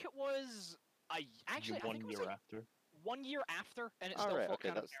think it was. Actually, I think it was 1 year after. 1 year after, and it still felt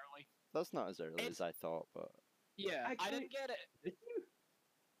kind of early. That's not as early as I thought, but... Yeah, actually, I didn't get it. Did you?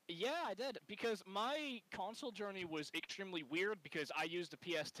 Yeah, I did, because my console journey was extremely weird, because I used the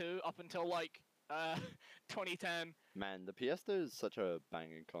PS2 up until, like, 2010. Man, the PS2 is such a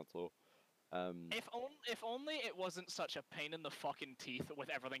banging console. If only it wasn't such a pain in the fucking teeth with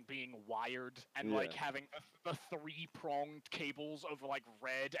everything being wired and like having the 3-pronged cables of like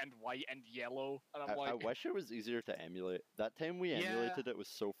red and white and yellow. And I'm I wish it was easier to emulate. That time we emulated it was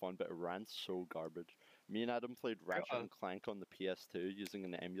so fun, but it ran so garbage. Me and Adam played Ratchet and Clank on the PS2 using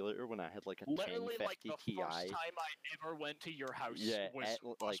an emulator when I had like a literally 1050 like the Ti. first time I ever went to your house was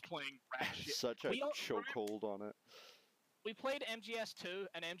like playing Ratchet. such a chokehold on it. We played MGS2,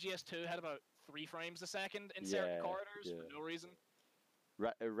 and MGS2 had about 3 frames a second in certain corridors for no reason.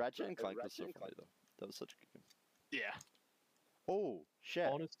 Ratchet and Clank was so funny though. That was such a good game. Yeah. Oh shit!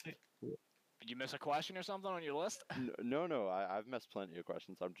 Honestly, did you miss a question or something on your list? No. I've missed plenty of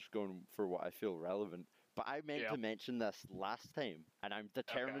questions. I'm just going for what I feel relevant. But I meant to mention this last time, and I'm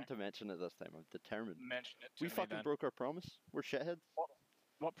determined to mention it this time. I'm determined. Mention it. We fucking broke our promise. We're shitheads.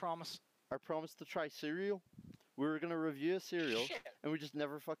 What promise? Our promise to try cereal. We were gonna review a cereal, and we just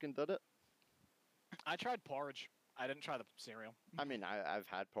never fucking did it. I tried porridge. I didn't try the cereal. I mean, I've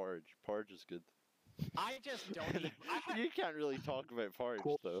had porridge. Porridge is good. I just don't eat. You can't really talk about porridge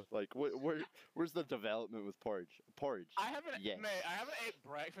though. Like, where's the development with porridge? Porridge. I haven't ate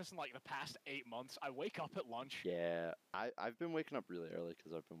breakfast in like the past 8 months. I wake up at lunch. Yeah, I've been waking up really early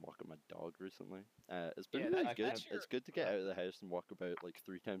because I've been walking my dog recently. It's been really good. It's good to get out of the house and walk about like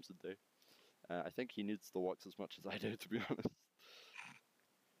 3 times a day. I think he needs the walks as much as I do, to be honest.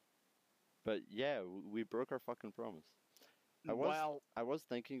 But yeah, we broke our fucking promise. I was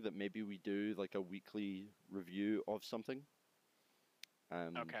thinking that maybe we do like a weekly review of something.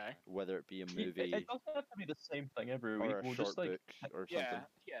 Okay. Whether it be a movie. It doesn't have to be the same thing every week. Or a short book or something.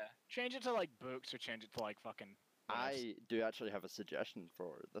 Yeah. Change it to like books or change it to like fucking. I do actually have a suggestion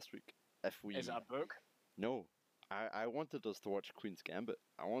for this week. Is it a book? No. I wanted us to watch Queen's Gambit.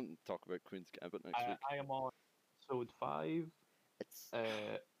 I want to talk about Queen's Gambit next week. I am on episode 5. It's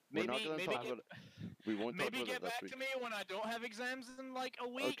we won't talk about it this week. Maybe get back to me when I don't have exams in like a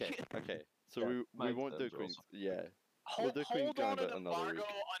week. Okay. So we won't do Queen's. Yeah. Hold on an embargo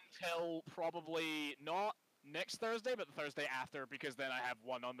until probably not next Thursday, but the Thursday after, because then I have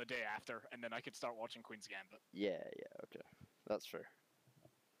one on the day after, and then I could start watching Queen's Gambit. Yeah. Okay. That's fair.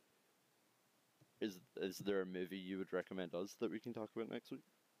 Is there a movie you would recommend us that we can talk about next week?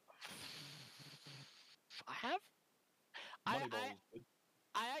 I have.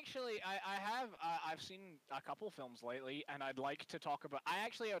 I've seen a couple films lately, and I'd like to talk about. I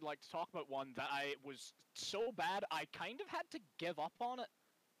would like to talk about one that I was so bad I kind of had to give up on it.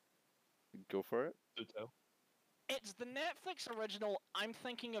 Go for it. It's the Netflix original. I'm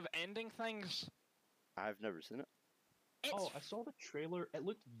Thinking of Ending Things. I've never seen it. I saw the trailer. It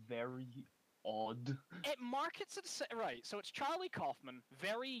looked very odd. It markets it right. So it's Charlie Kaufman,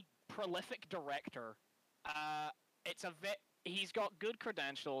 very prolific director. He's got good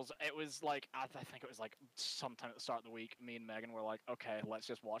credentials. It was like I think it was like sometime at the start of the week. Me and Megan were like, okay, let's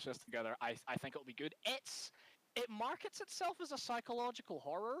just watch this together. I think it'll be good. It markets itself as a psychological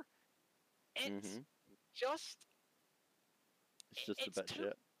horror. It's just a bit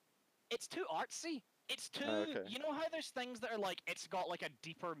shit. It's too artsy. It's too, you know how there's things that are like, it's got like a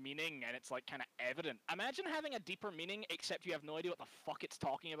deeper meaning and it's like kind of evident. Imagine having a deeper meaning except you have no idea what the fuck it's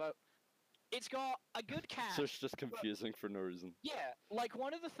talking about. It's got a good cast. So it's just confusing for no reason. Yeah, like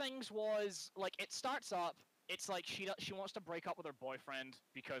one of the things was, like it starts up, it's like she wants to break up with her boyfriend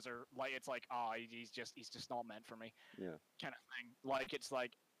because it's like, he's just not meant for me. Yeah. Kind of thing. Like it's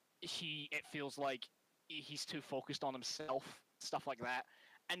like, it feels like he's too focused on himself, stuff like that.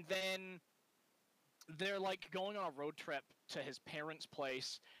 And then they're like going on a road trip to his parents'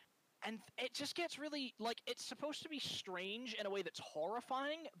 place, and it just gets really like, it's supposed to be strange in a way that's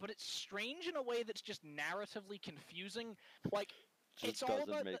horrifying, but it's strange in a way that's just narratively confusing. Like just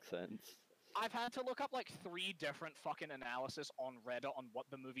doesn't make sense. I've had to look up like 3 different fucking analysis on Reddit on what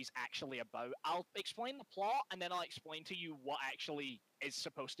the movie's actually about. I'll explain the plot and then I'll explain to you what actually is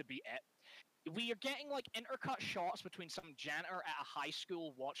supposed to be it. We are getting like intercut shots between some janitor at a high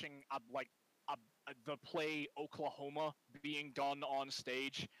school watching the play Oklahoma being done on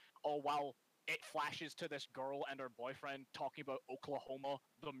stage, while it flashes to this girl and her boyfriend talking about Oklahoma,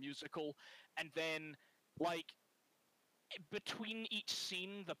 the musical, and then, like, between each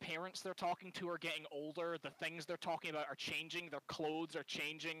scene, the parents they're talking to are getting older, the things they're talking about are changing, their clothes are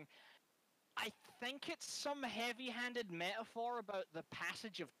changing. I think it's some heavy-handed metaphor about the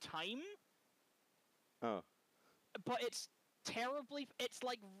passage of time. Oh. But it's terribly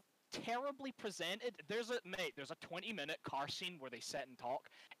presented. There's a 20-minute car scene where they sit and talk.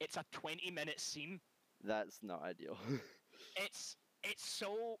 It's a 20-minute scene. That's not ideal. It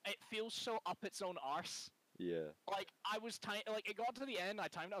feels so up its own arse. Yeah. Like, I was like, it got to the end, I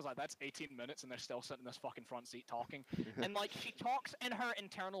timed it, I was like, that's 18 minutes, and they're still sitting in this fucking front seat talking. And, like, she talks in her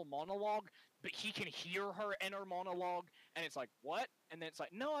internal monologue, but he can hear her inner monologue, and it's like, what? And then it's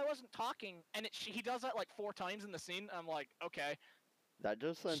like, no, I wasn't talking. And he does that, like, 4 times in the scene, and I'm like, okay. That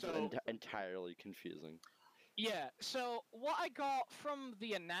just sounds entirely confusing. Yeah, so what I got from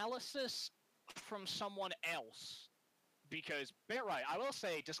the analysis from someone else, because, right, I will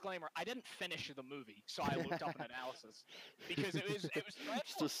say, disclaimer, I didn't finish the movie, so I looked up an analysis. Because it was dreadful.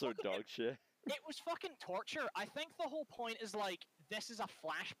 It's just so dog shit. It was fucking torture. I think the whole point is, like, this is a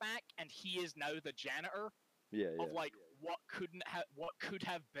flashback, and he is now the janitor. Yeah. Of, like, what could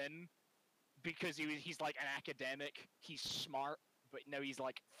have been, because he's, like, an academic, he's smart, but now he's,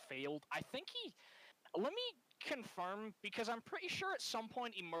 like, failed. I think let me confirm, because I'm pretty sure at some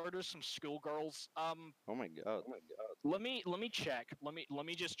point he murders some schoolgirls. Oh my god. Let me check. Let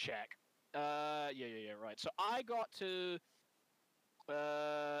me just check. Yeah, right. So I got to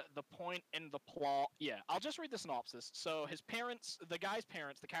the point in the plot. Yeah, I'll just read the synopsis. So his parents, the guy's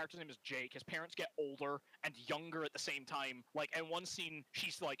parents, the character's name is Jake. His parents get older and younger at the same time. Like, in one scene,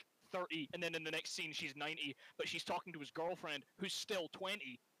 she's like 30, and then in the next scene, she's 90, but she's talking to his girlfriend, who's still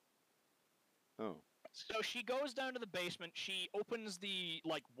 20. Oh. So she goes down to the basement, she opens the,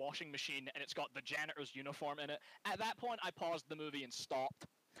 like, washing machine, and it's got the janitor's uniform in it. At that point, I paused the movie and stopped.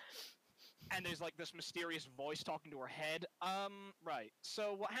 And there's, like, this mysterious voice talking to her head. Right.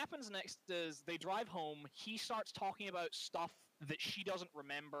 So what happens next is they drive home, he starts talking about stuff that she doesn't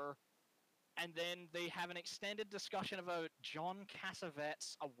remember, and then they have an extended discussion about John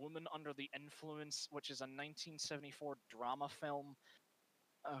Cassavetes, A Woman Under the Influence, which is a 1974 drama film.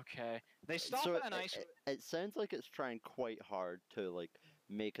 Okay. They stop at an ice... It sounds like it's trying quite hard to, like,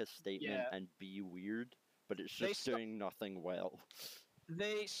 make a statement and be weird, but it's just doing nothing well.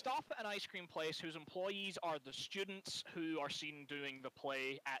 They stop at an ice cream place whose employees are the students who are seen doing the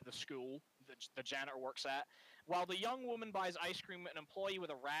play at the school the janitor works at. While the young woman buys ice cream, an employee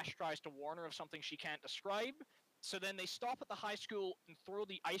with a rash tries to warn her of something she can't describe. So then they stop at the high school and throw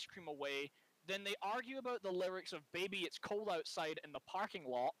the ice cream away. Then they argue about the lyrics of Baby It's Cold Outside in the parking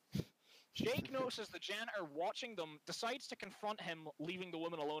lot. Jake notices the janitor watching them, decides to confront him, leaving the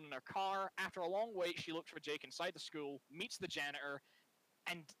woman alone in her car. After a long wait, she looks for Jake inside the school, meets the janitor,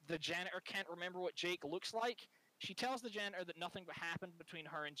 and the janitor can't remember what Jake looks like. She tells the janitor that nothing but happened between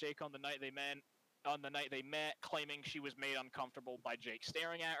her and Jake on the night they met, claiming she was made uncomfortable by Jake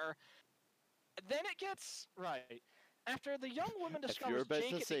staring at her. Then it gets... Right. After the young woman discovers If you're about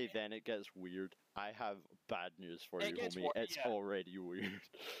Jake to say then it gets weird, I have bad news for you, homie. It's already weird.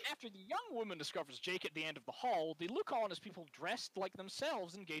 After the young woman discovers Jake at the end of the hall, they look on as people dressed like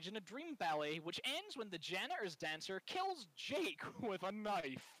themselves engage in a dream ballet, which ends when the janitor's dancer kills Jake with a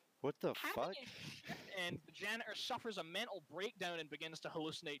knife. What the fuck? And the janitor suffers a mental breakdown and begins to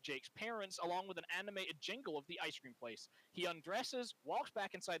hallucinate Jake's parents, along with an animated jingle of the ice cream place. He undresses, walks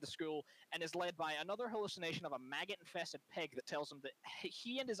back inside the school, and is led by another hallucination of a maggot-infested pig that tells him that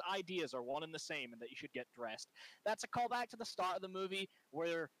he and his ideas are one and the same and that you should get dressed. That's a callback to the start of the movie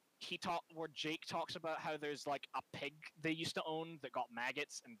where Jake talks about how there's like a pig they used to own that got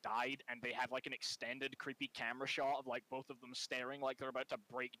maggots and died, and they have like an extended creepy camera shot of like both of them staring like they're about to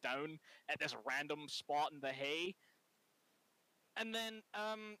break down at this random spot in the hay. And then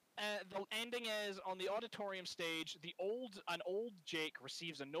the ending is on the auditorium stage. An old Jake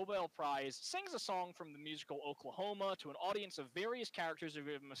receives a Nobel Prize, sings a song from the musical Oklahoma to an audience of various characters who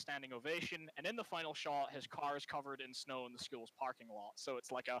give him a standing ovation, and in the final shot, his car is covered in snow in the school's parking lot. So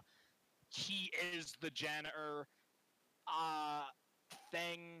it's like he is the janitor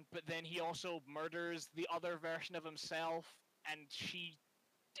thing, but then he also murders the other version of himself, and she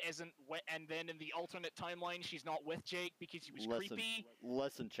isn't and then in the alternate timeline she's not with Jake because he was creepy.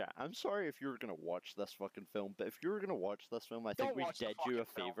 Listen, chat, I'm sorry if you were gonna watch this fucking film, but if you were gonna watch this film, I think we did you a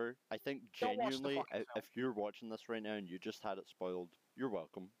favor. I think genuinely, if you're watching this right now and you just had it spoiled, you're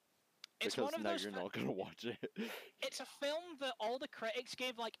welcome. It's because one of now those you're not gonna watch it. It's a film that all the critics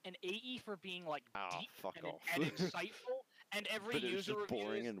gave like an 80 for being like deep and insightful, and every but user it's just review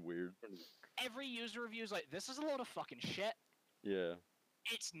boring and weird. Every user review is like, this is a load of fucking shit. Yeah.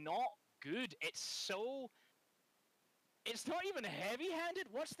 It's not good. It's not even heavy-handed.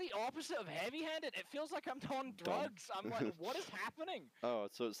 What's the opposite of heavy-handed? It feels like I'm on drugs. I'm like, what is happening? Oh,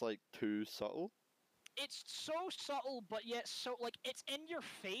 so it's like too subtle? It's so subtle, but yet so, like, it's in your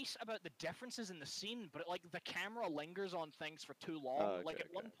face about the differences in the scene, but like the camera lingers on things for too long. Oh, okay, like at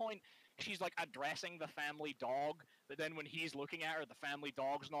one point, she's like addressing the family dog, but then when he's looking at her, the family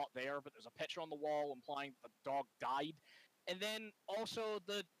dog's not there, but there's a picture on the wall implying the dog died. And then also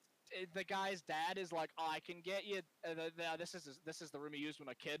the guy's dad is like, "Oh, I can get you. This is the room he used when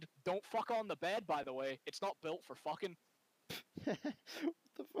a kid. Don't fuck on the bed, by the way. It's not built for fucking." What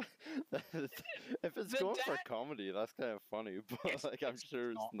the fuck? If it's going for comedy, that's kind of funny, but like I'm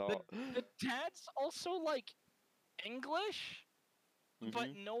sure it's not. The dad's also like English,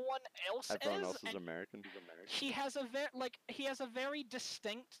 but no one else Everyone is. else is American. He has a very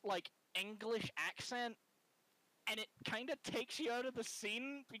distinct like English accent, and it kind of takes you out of the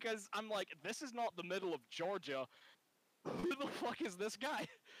scene because I'm like, this is not the middle of Georgia. Who the fuck is this guy?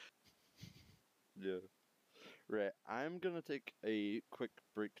 Yeah. Right, I'm gonna take a quick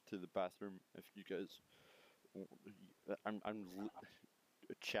break to the bathroom. If you guys,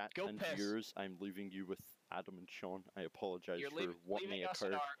 chat Go and piss. viewers, I'm leaving you with Adam and Sean. I apologize for what may us occur.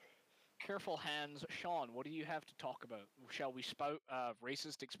 in our careful hands. Sean, what do you have to talk about? Shall we spout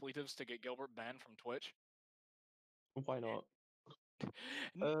racist expletives to get Gilbert banned from Twitch? Why not?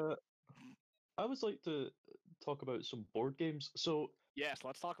 I would like to talk about some board games. So yes,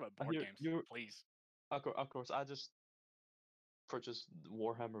 let's talk about board games, please. Of course, I just purchased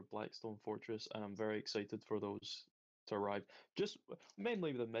Warhammer Blackstone Fortress, and I'm very excited for those to arrive. Just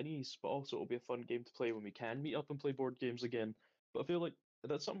mainly the minis, but also it'll be a fun game to play when we can meet up and play board games again. But I feel like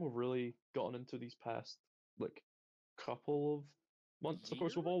that's something we've really gotten into these past like couple of months. Of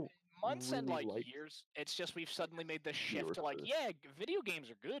course, we've all months really and years. It's just we've suddenly made the shift to like, yeah, video games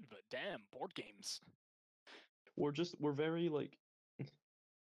are good, but damn, board games. We're very like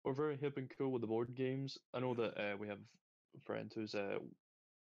we're very hip and cool with the board games. I know that we have a friend who's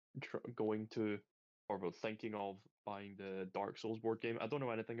going to or thinking of buying the Dark Souls board game. I don't know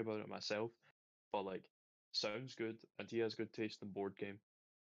anything about it myself, but like sounds good, and he has good taste in board game.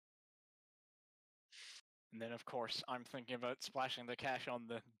 And then, of course, I'm thinking about splashing the cash on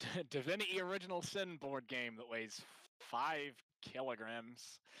the Divinity Original Sin board game that weighs 5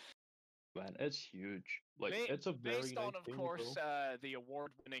 kilograms. Man, it's huge. Like, it's a very based on, of course, the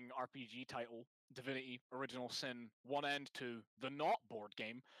award-winning RPG title, Divinity Original Sin 1 and 2, the not board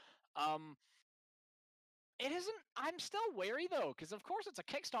game. It isn't. I'm still wary though, because of course it's a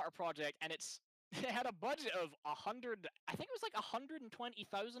Kickstarter project, and it had a budget of I think it was like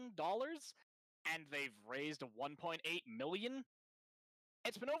 $120,000, and they've raised 1.8 million.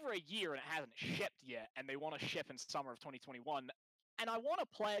 It's been over a year and it hasn't shipped yet, and they want to ship in summer of 2021. And I want to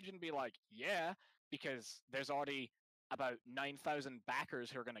pledge and be like, yeah, because there's already about 9,000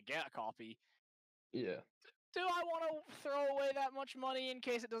 backers who are going to get a copy. Yeah. Do I want to throw away that much money in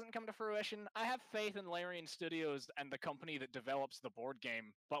case it doesn't come to fruition? I have faith in Larian Studios and the company that develops the board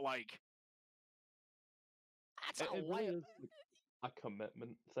game, but like, that's it really is like a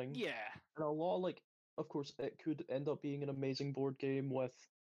commitment thing. Yeah. And a lot of, like, of course, it could end up being an amazing board game with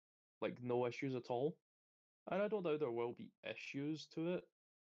like no issues at all. And I don't know there will be issues to it.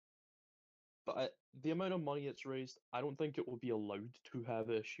 But the amount of money it's raised, I don't think it will be allowed to have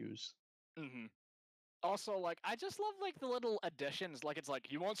issues. Mm-hmm. Also, like, I just love, like, the little additions. Like, it's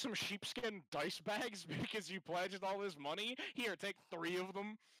like, you want some sheepskin dice bags because you pledged all this money? Here, take 3 of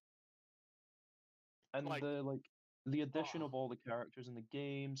them. And like, the addition of all the characters in the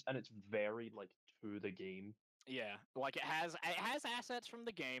games, and it's very, like, to the game. Yeah, like, it has assets from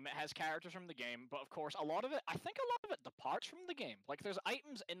the game, it has characters from the game, but of course, I think a lot of it departs from the game. Like, there's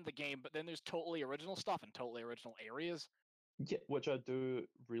items in the game, but then there's totally original stuff and totally original areas. Yeah, which I do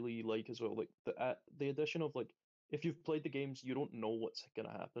really like as well. Like the addition of, like, if you've played the games, you don't know what's gonna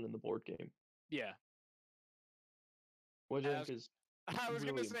happen in the board game. Yeah. Which I think is I was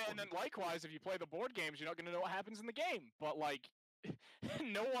really gonna say, important. and then likewise, if you play the board games, you're not gonna know what happens in the game. But like,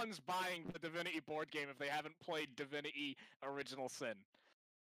 no one's buying the Divinity board game if they haven't played Divinity Original Sin.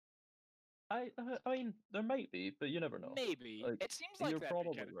 I mean, there might be, but you never know. Maybe. Like, it seems like you're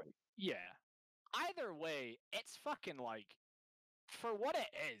probably right. Yeah. Either way, it's fucking like, for what it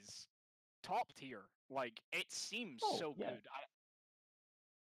is, top tier. Like, it seems so good.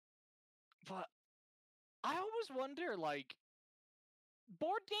 But I always wonder, like,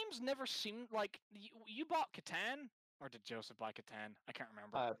 board games never seemed like you bought Catan, or did Joseph buy Catan? I can't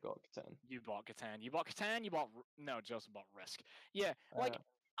remember. I've got Catan. You bought Catan. You bought Catan. No, Joseph bought Risk. Yeah, like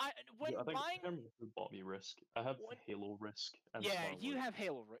when buying. Who bought me Risk? I have Halo Risk. And yeah, you have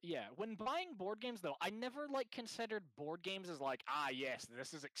Halo. Yeah, when buying board games though, I never like considered board games as like, yes,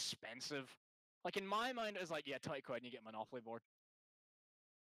 this is expensive. Like in my mind, it was like, yeah, $20 and you get a Monopoly board.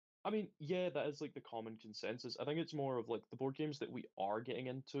 I mean, yeah, that is like the common consensus. I think it's more of like the board games that we are getting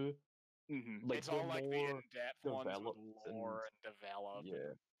into. Mm-hmm. Like, it's all like the in-depth ones with lore and developed.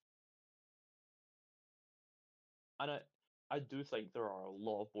 Yeah. And I do think there are a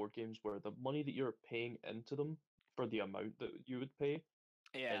lot of board games where the money that you're paying into them for the amount that you would pay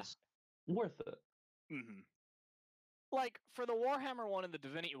is worth it. Mm-hmm. Like, for the Warhammer one and the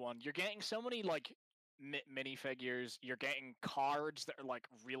Divinity one, you're getting so many, like, minifigures, you're getting cards that are, like,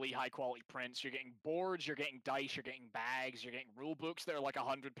 really high-quality prints, you're getting boards, you're getting dice, you're getting bags, you're getting rule books that are, like,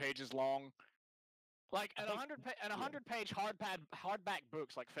 100 pages long. Like, an 100-page hardback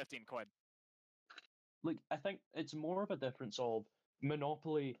book's, like, 15 quid. Like, I think it's more of a difference of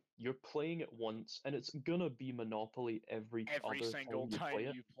Monopoly, you're playing it once, and it's gonna be Monopoly every single time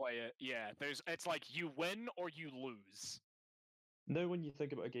you you play it. Yeah, it's like you win or you lose. Now, when you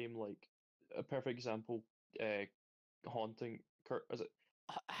think about a game like a perfect example, Haunting, is it?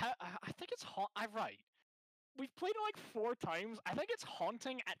 I think it's I'm right. We've played it like 4 times. I think it's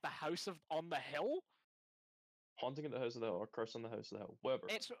Haunting at the House on the Hill. Haunting at the House of the Hill or Curse on the House of the Hill, whatever.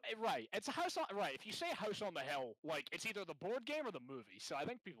 It's right. It's a house on right. If you say House on the Hill, like it's either the board game or the movie. So I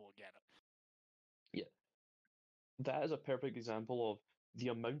think people will get it. Yeah, that is a perfect example of the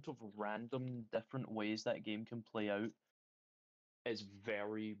amount of random different ways that game can play out is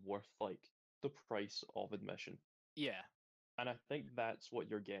very worth like the price of admission. Yeah. And I think that's what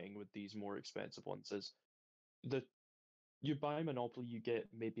you're getting with these more expensive ones is you buy Monopoly, you get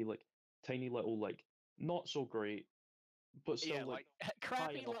maybe like tiny little like not so great, but still like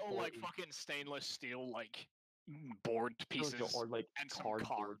crappy little like fucking stainless steel like board pieces or like and some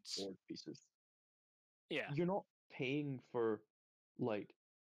cards. Board pieces. Yeah. You're not paying for like,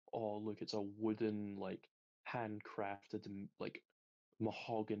 oh look, it's a wooden like handcrafted like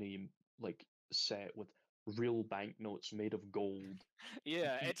mahogany like set with real banknotes made of gold.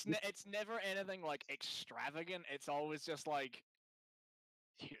 Yeah, it's never anything like extravagant. It's always just like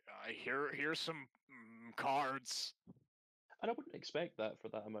here's some cards. And I wouldn't expect that for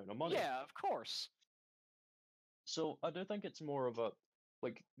that amount of money. Yeah, of course. So I do think it's more of a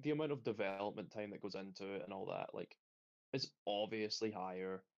like the amount of development time that goes into it and all that like is obviously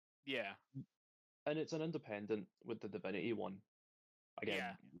higher. Yeah. And it's an independent with the Divinity one. Again,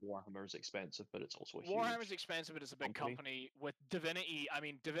 yeah. Warhammer's expensive, but it's also a Warhammer's expensive, but it's a big company. With Divinity, I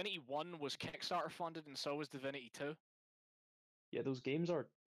mean, Divinity 1 was Kickstarter funded, and so was Divinity 2. Yeah, those games are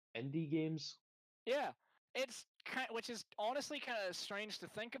indie games. Yeah, it's which is honestly kind of strange to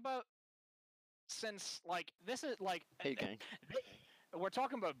think about, since like this is like. Hey gang. We're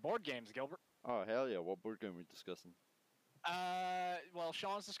talking about board games, Gilbert. Oh hell yeah! What board game are we discussing? Well,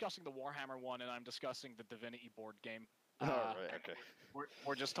 Sean's discussing the Warhammer one, and I'm discussing the Divinity board game. Oh right, okay.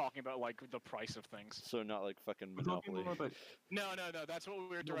 We're just talking about like the price of things. So not like fucking Monopoly. No. That's what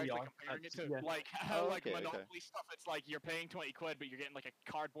we were directly comparing it to. Yeah. Like how Monopoly stuff. It's like you're paying 20 quid, but you're getting like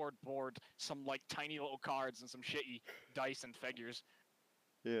a cardboard board, some like tiny little cards, and some shitty dice and figures.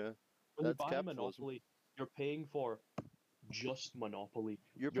 Yeah. When you buy Monopoly, you're paying for just Monopoly.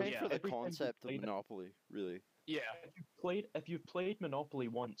 You're paying for the concept of Monopoly, really. Yeah. If you've played Monopoly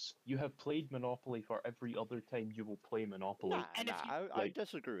once, you have played Monopoly for every other time you will play Monopoly. I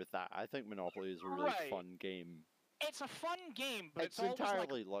disagree with that. I think Monopoly is a really fun game. It's a fun game, but it's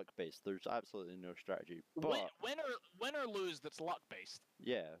entirely luck based. There's absolutely no strategy. But win or lose, that's luck based.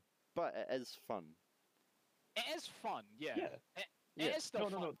 Yeah, but it is fun. It is fun. Yeah. It is still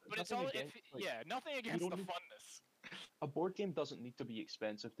fun, but it's all nothing against the funness. A board game doesn't need to be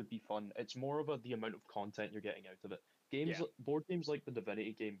expensive to be fun. It's more of the amount of content you're getting out of it. Board games like the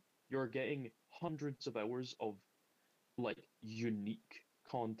Divinity game, you're getting hundreds of hours of like unique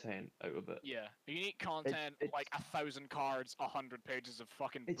content out of it. Yeah, unique content, like 1,000 cards, 100 pages of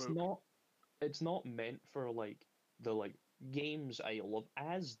fucking book. It's not meant for like the like games Isle of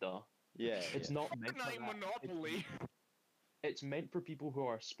Asda. Yeah, it's not meant for that. Monopoly. It's meant for people who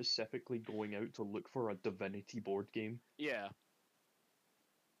are specifically going out to look for a Divinity board game. Yeah.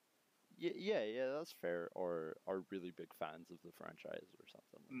 Yeah, that's fair. Or are really big fans of the franchise or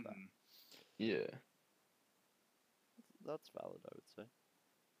something like that. Yeah. That's valid, I would say.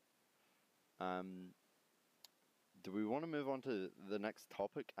 Do we want to move on to the next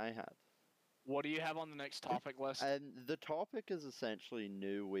topic I had? What do you have on the next topic list? And the topic is essentially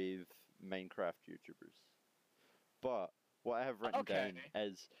new wave Minecraft YouTubers. But what I have written down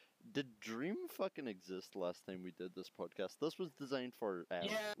is, did Dream fucking exist last time we did this podcast? This was designed for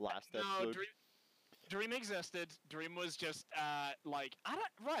last episode. Dream existed. Dream was just like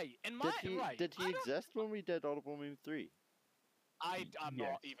Did he exist when we did Audible Meme 3? I'm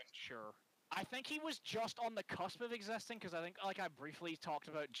not even sure. I think he was just on the cusp of existing, because I think I briefly talked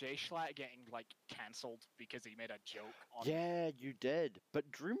about Jay Schlatt getting like cancelled because he made a joke on Yeah, you did.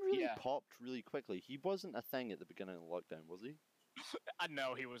 But Dream really popped really quickly. He wasn't a thing at the beginning of lockdown, was he?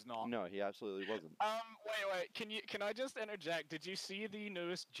 No, he was not. No, he absolutely wasn't. Wait. Can I just interject? Did you see the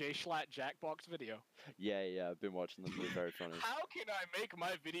newest J Schlatt Jackbox video? Yeah, I've been watching them. They're very funny. How can I make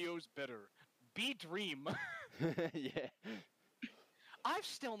my videos better? Be Dream. Yeah. I've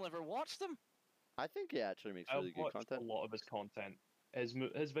still never watched them. I think he actually makes really good content. A lot of his content. His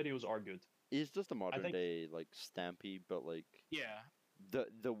videos are good. He's just a modern day like Stampy, but like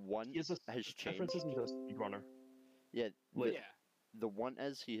the one has changed. Difference isn't just speedrunner. Yeah, the one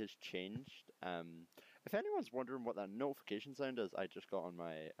is he has changed. If anyone's wondering what that notification sound is, I just got on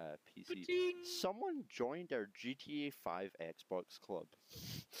my PC. Someone joined our GTA 5 Xbox club.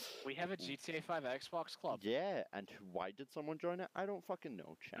 We have a GTA 5 Xbox club. Yeah, and why did someone join it? I don't fucking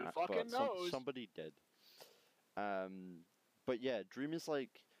know, chat. Who fucking knows? Somebody did. But yeah, Dream is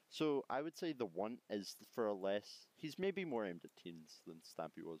like. So I would say the one is for a less. He's maybe more aimed at teens than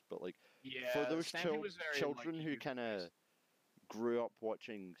Stampy was, but like for those children who kind of grew up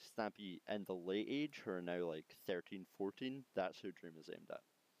watching Stampy in the late age, who are now like 13, 14, that's who Dream is aimed at.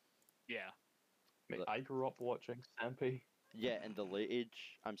 Yeah. Mate, I grew up watching Stampy. Yeah, in the late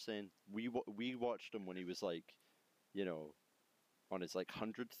age, I'm saying we watched him when he was like, you know, on his like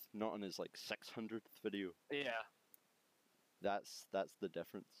 100th, not on his like 600th video. Yeah. That's the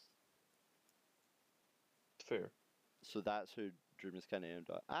difference. Fair. So that's who Dream is kind of aimed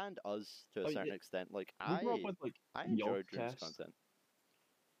at, and us to a certain extent. Like I enjoy Dream's content.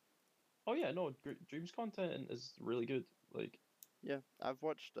 Oh yeah, no, Dream's content is really good. Like, yeah, I've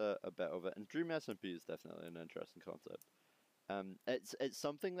watched a bit of it, and Dream SMP is definitely an interesting concept. It's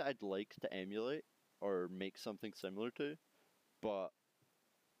something that I'd like to emulate or make something similar to, but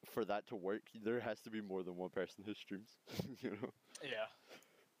for that to work, there has to be more than one person who streams. You know. Yeah.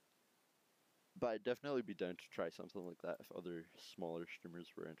 But I'd definitely be down to try something like that if other smaller streamers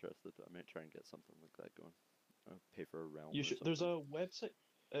were interested. I might try and get something like that going. I'll pay for a realm. There's a website.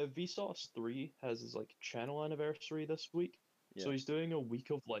 Vsauce 3 has his like channel anniversary this week, so he's doing a week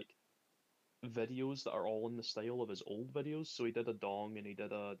of like videos that are all in the style of his old videos. So he did a dong and he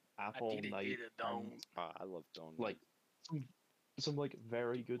did a Apple Night. I love dong. Like some like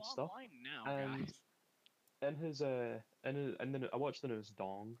very good stuff. Now, and guys. in his and then I watched his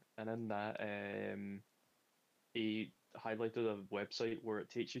dong, and in that he highlighted a website where it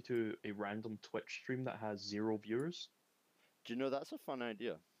takes you to a random Twitch stream that has 0 viewers. Do you know that's a fun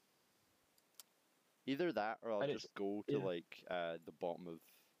idea? Either that, or I'll just go to like the bottom of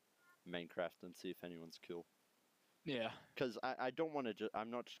Minecraft and see if anyone's cool. Yeah. Because I don't want to. I'm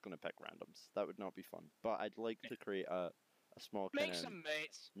not just gonna pick randoms. That would not be fun. But I'd like to create a small kind of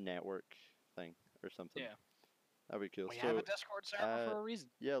network thing or something. Yeah. That'd be cool. We have a Discord server for a reason.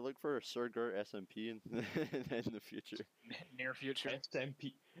 Yeah, look for Surgur SMP in the future. Near future.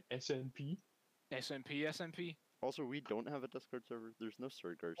 SMP. Also, we don't have a Discord server. There's no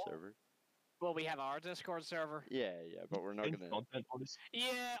Surgur server. Well, we have our Discord server. Yeah, but we're not gonna.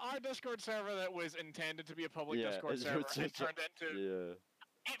 Yeah, our Discord server that was intended to be a public Discord server, it turned into. Yeah.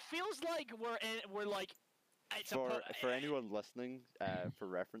 It feels like we're like. For anyone listening, for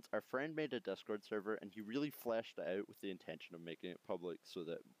reference, our friend made a Discord server and he really fleshed it out with the intention of making it public so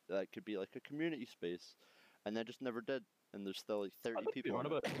that could be like a community space, and then just never did. And there's still like 30 people on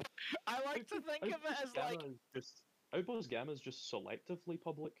it. I like to think of it as like Outpost Gamma is just selectively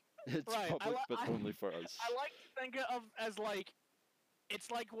public. It's public, but only for us. I like to think of as like.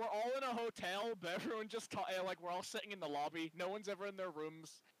 It's like we're all in a hotel, but everyone just like we're all sitting in the lobby. No one's ever in their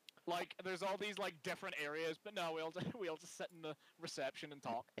rooms. Like, there's all these, like, different areas, but no, we'll just sit in the reception and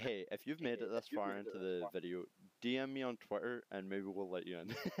talk. Hey, if you've made it this far into the video, DM me on Twitter, and maybe we'll let you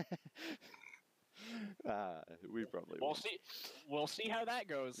in. We probably will. We'll see how that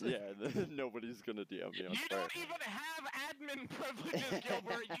goes. Yeah, nobody's gonna DM me on Twitter. You don't even have admin privileges,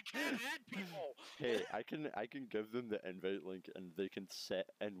 Gilbert. You can't add people. Hey, I can give them the invite link, and they can sit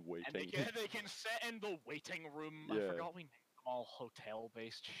in waiting. And they can sit in the waiting room. Yeah. I forgot we named them all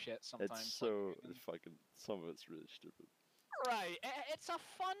hotel-based shit sometimes. It's so fucking. Some of it's really stupid. Right, it's a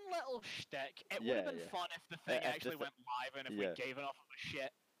fun little shtick. It would have been fun if the thing actually went live and if we gave enough of a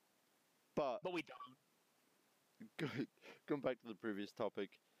shit. But we don't. Going back to the previous topic.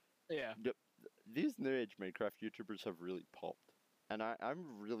 Yeah. These new age Minecraft YouTubers have really popped, and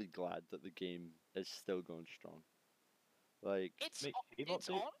I'm really glad that the game is still going strong. Like, it's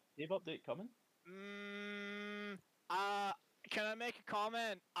on. Cave update coming? Can I make a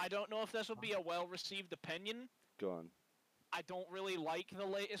comment? I don't know if this will be a well-received opinion. Go on. I don't really like the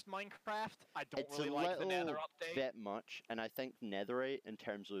latest Minecraft. I don't really like the Nether update. It's a bit much, and I think Netherite, in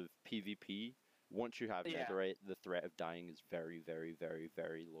terms of PvP, once you have Netherite, the threat of dying is very, very, very,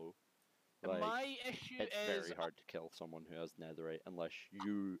 very low. Like, my issue it's is very hard to kill someone who has netherite unless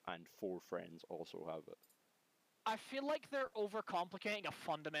you and 4 friends also have it. I feel like they're overcomplicating a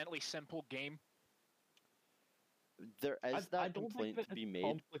fundamentally simple game. There is that complaint to be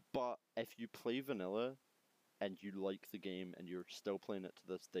made, but if you play vanilla and you like the game and you're still playing it to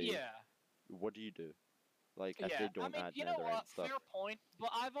this day, what do you do? Like, if they don't add you know netherite what? stuff. Fair point, but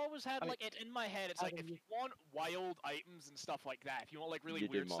I've always had, like, it in my head, it's like, if you want wild items and stuff like that, if you want, like, really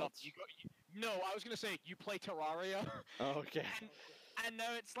weird stuff, you go... No, I was gonna say, you play Terraria. Oh, okay. And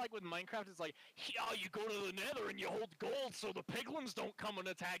now it's like with Minecraft, it's like, yeah, you go to the nether and you hold gold so the piglins don't come and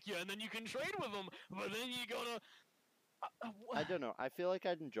attack you, and then you can trade with them, but then you go to... I don't know. I feel like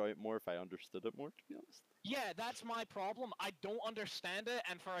I'd enjoy it more if I understood it more, to be honest. Yeah, that's my problem. I don't understand it,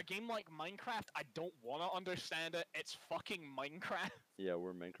 and for a game like Minecraft, I don't want to understand it. It's fucking Minecraft. Yeah,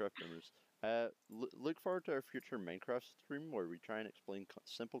 we're Minecraft gamers. Look forward to our future Minecraft stream where we try and explain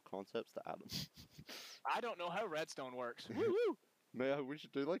simple concepts to Adam. I don't know how redstone works. Woo-woo! Man, we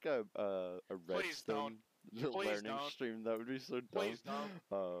should do like a redstone learning stream. That would be so dumb. Please don't.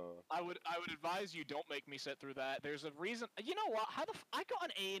 I would advise you don't make me sit through that. There's a reason. You know what? I got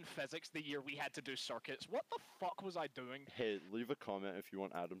an A in physics the year we had to do circuits. What the fuck was I doing? Hey, leave a comment if you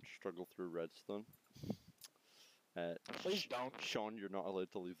want Adam to struggle through redstone. Please don't. Sean, you're not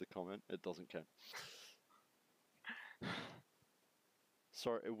allowed to leave the comment. It doesn't count.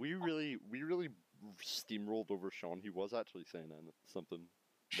 Sorry, we really steamrolled over Sean. He was actually saying something.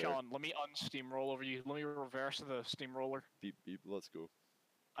 Sean, let me unsteamroll over you. Let me reverse the steamroller. Beep beep. Let's go.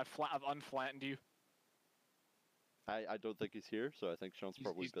 I've unflattened you. I don't think he's here, so I think Sean's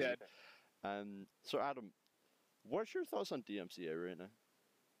probably busy. Dead. So Adam, what's your thoughts on DMCA right now?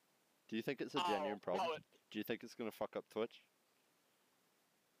 Do you think it's a genuine problem? Do you think it's gonna fuck up Twitch?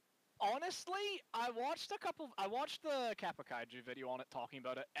 Honestly, I watched the Kappa Kaiju video on it talking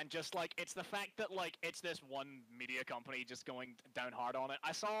about it, and just like, it's the fact that like, it's this one media company just going down hard on it.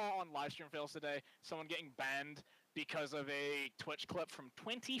 I saw on Livestream Fails today, someone getting banned because of a Twitch clip from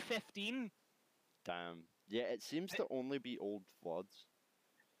 2015. Damn. Yeah, it seems to only be old VODs.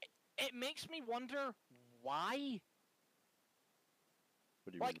 It makes me wonder why.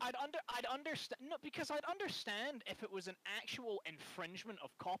 What do you mean? I'd understand. No, because I'd understand if it was an actual infringement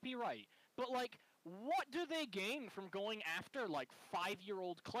of copyright. But like, what do they gain from going after like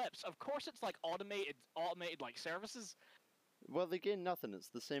 5-year-old clips? Of course, it's like automated like services. Well, they gain nothing. It's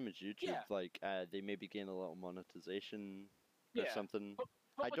the same as YouTube. Yeah. Like, they maybe gain a little monetization or something.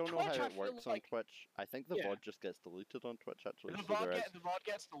 But I don't know how it works on Twitch. I think the VOD just gets deleted on Twitch, actually. The VOD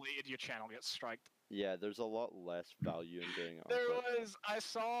gets deleted, your channel gets striked. Yeah, there's a lot less value in doing it on Twitch. I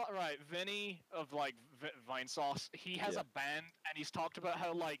saw, Vinny of, like, Vinesauce, he has a band, and he's talked about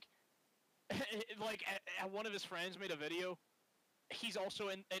how, like, one of his friends made a video. He's also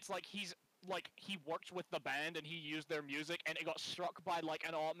he worked with the band, and he used their music, and it got struck by, like,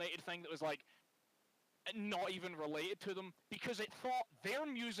 an automated thing that was, like, not even related to them, because it thought their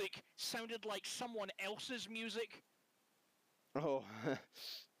music sounded like someone else's music. Oh,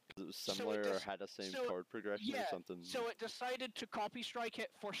 it was similar or had the same chord progression or something. So it decided to copy strike it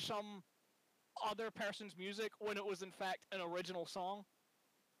for some other person's music when it was in fact an original song.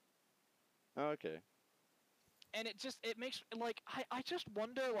 Oh, okay. And it makes, like, I just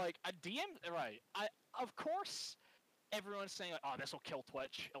wonder, like, of course everyone's saying, like, oh, this will kill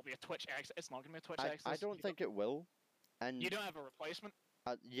Twitch. It'll be a Twitch exit. It's not going to be a Twitch exit. I don't think it will. And you don't have a replacement?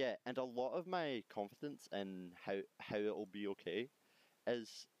 Yeah, and a lot of my confidence in how it'll be okay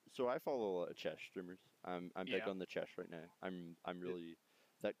is, so I follow a lot of chess streamers. I'm big on the chess right now. I'm really,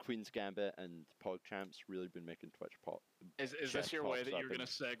 that Queen's Gambit and PogChamps really been making Twitch pop. Is this your way that you're going to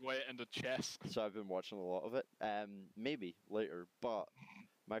segue into chess? So I've been watching a lot of it. Maybe later, but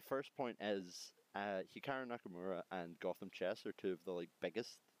my first point is, Hikaru Nakamura and Gotham Chess are two of the, like,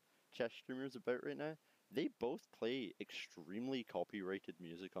 biggest chess streamers about right now. They both play extremely copyrighted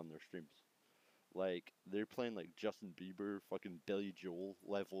music on their streams. Like, they're playing, like, Justin Bieber, fucking Billy Joel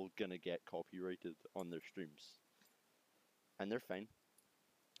level, gonna get copyrighted on their streams. And they're fine.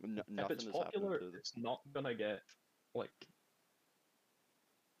 Nothing if it's popular, it's not gonna get, like,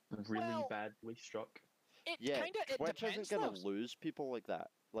 really badly struck. Twitch isn't gonna lose people like that.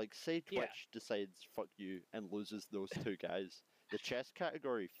 Like, say Twitch decides fuck you and loses those two guys, the chess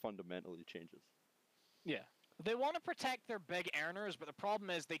category fundamentally changes. Yeah. They want to protect their big earners, but the problem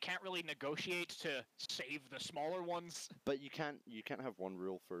is they can't really negotiate to save the smaller ones. But you can't have one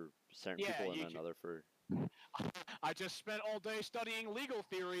rule for certain people and another for... I just spent all day studying legal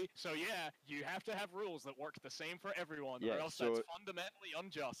theory, so yeah, you have to have rules that work the same for everyone, or else that's fundamentally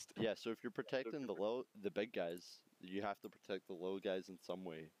unjust. Yeah, so if you're protecting the big guys, you have to protect the little guys in some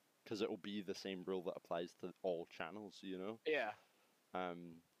way. because it will be the same rule that applies to all channels, you know. Yeah.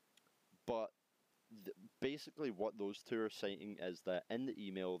 But basically, what those two are citing is that in the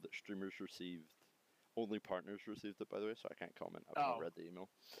email that streamers received, only partners received it, by the way, so I can't comment. I've not read the email.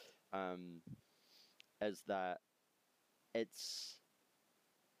 Is that it's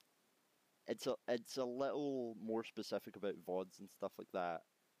a little more specific about VODs and stuff like that,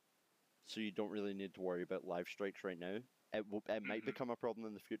 so you don't really need to worry about live strikes right now. It might become a problem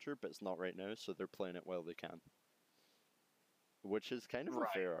in the future, but it's not right now, so they're playing it while they can. Which is kind of a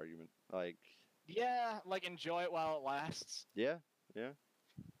fair argument. Like, yeah, like enjoy it while it lasts. Yeah.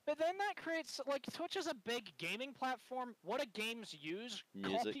 But then that creates, like, Twitch is a big gaming platform. What do games use?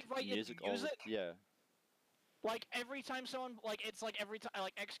 Copyrighted music. Yeah. Like, every time someone, like, it's like every time,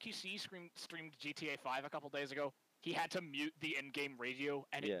 like, XQC streamed GTA 5 a couple days ago, he had to mute the in-game radio,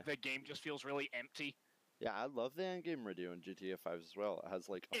 and the game just feels really empty. Yeah, I love the in-game radio in GTA 5 as well. It has,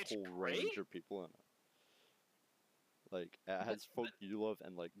 like, a whole range of people in it. Like, it has folk you love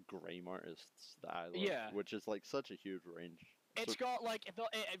and, like, grime artists that I love, which is, like, such a huge range. It's got, like, it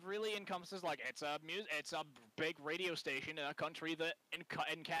really encompasses, like, it's a big radio station in a country that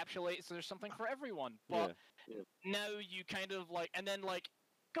encapsulates there's something for everyone. But now you kind of, like, and then, like,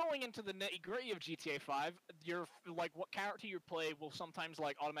 going into the nitty-gritty of GTA 5, your, like, what character you play will sometimes,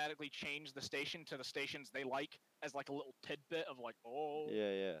 like, automatically change the station to the stations they like as, like, a little tidbit of, like, oh.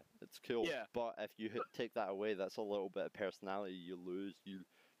 Yeah, it's cool. Yeah. But if you take that away, that's a little bit of personality you lose.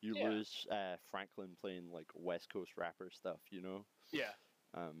 You lose Franklin playing, like, West Coast rapper stuff, you know? Yeah.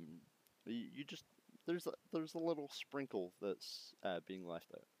 You just, there's a little sprinkle that's being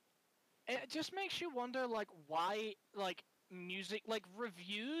left out. It just makes you wonder, like, why, like, music, like,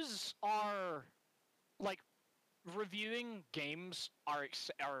 reviews are, like, reviewing games are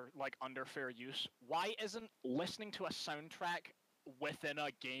like under fair use. Why isn't listening to a soundtrack within a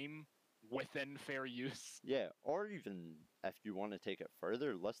game within fair use? Yeah, or even if you want to take it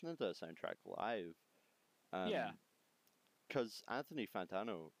further, listening to a soundtrack live. Because Anthony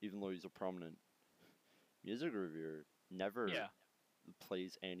Fantano, even though he's a prominent music reviewer, never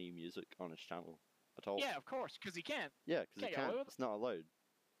plays any music on his channel at all. Yeah, of course, because he can't. Yeah, because he can't. It's not allowed.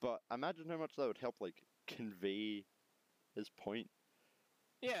 But imagine how much that would help, like, convey his point.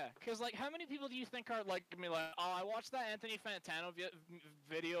 Yeah, because, like, how many people do you think are, like, me, like, oh, I watched that Anthony Fantano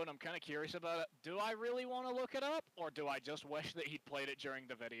video and I'm kind of curious about it. Do I really want to look it up, or do I just wish that he'd played it during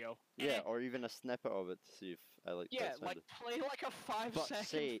the video? Yeah, or even a snippet of it to see if I like that. Yeah, like, play, like, a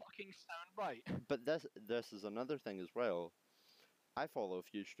 5-second fucking soundbite. But this is another thing as well. I follow a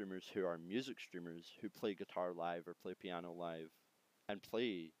few streamers who are music streamers who play guitar live or play piano live and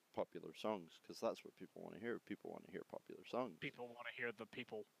play popular songs, because that's what people want to hear. People want to hear popular songs. People want to hear the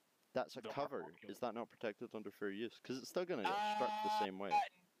people. That's a cover. Is that not protected under fair use? Because it's still going to get struck the same way.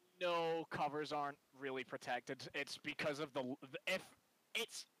 No, covers aren't really protected. It's because of if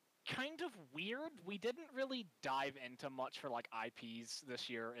it's kind of weird. We didn't really dive into much for, like, IPs this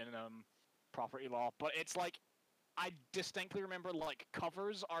year in property law, but it's like I distinctly remember, like,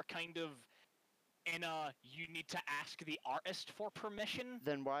 covers are kind of in a you need to ask the artist for permission.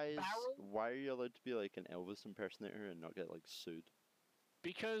 Then why are you allowed to be, like, an Elvis impersonator and not get, like, sued?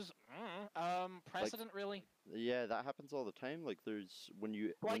 Because precedent, like, really. Yeah, that happens all the time. Like,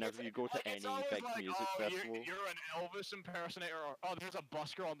 whenever you go to any big music festival, you're an Elvis impersonator, or there's a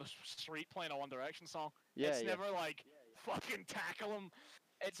busker on the street playing a One Direction song. Yeah, it's never like fucking tackle him.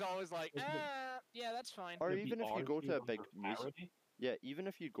 It's always like, yeah, that's fine. Or even if you go to a big music, even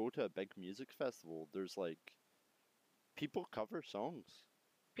if you go to a big music festival, there's, like, people cover songs.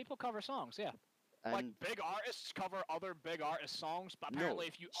 People cover songs, yeah. And like, big artists cover other big artist songs, but apparently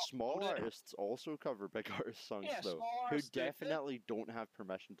if you small artists also cover big artist songs, though, who definitely don't have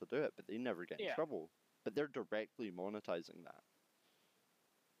permission to do it, but they never get in trouble. But they're directly monetizing that.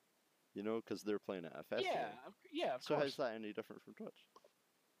 You know, because they're playing at a festival. Yeah, of course. So how's that any different from Twitch?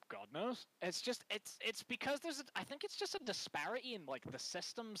 God knows. It's just it's because I think it's just a disparity in, like, the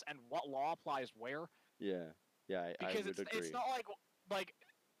systems and what law applies where. Yeah, I would agree. It's not like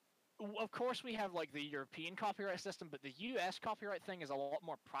of course we have, like, the European copyright system, but the US copyright thing is a lot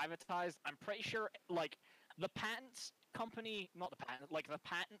more privatized. I'm pretty sure, like, the patents company, not the patent, like, the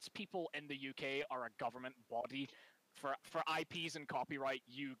patents people in the UK are a government body. For IPs and copyright,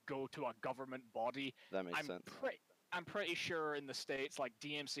 you go to a government body. That makes sense. I'm pretty sure in the States, like,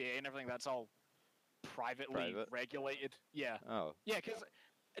 DMCA and everything, that's all privately regulated. Yeah. Oh. Yeah, because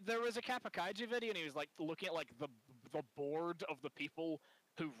there was a Kapakaiji video, and he was, like, looking at, like, the board of the people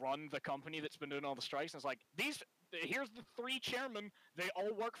who run the company that's been doing all the strikes, and it's like, here's the 3 chairmen, they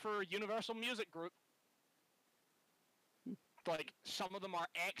all work for Universal Music Group. like some of them are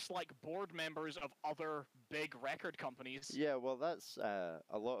like board members of other big record companies. Yeah, well, that's a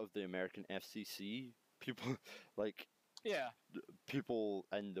lot of the American FCC people, like Yeah. people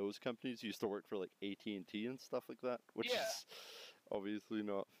in those companies used to work for like AT&T and stuff like that, which is obviously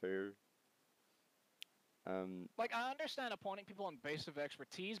not fair. Like, I understand appointing people on base of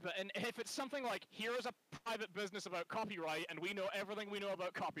expertise, but if it's something like, here is a private business about copyright, and we know everything we know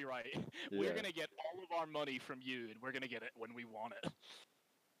about copyright, we're going to get all of our money from you, and we're going to get it when we want it.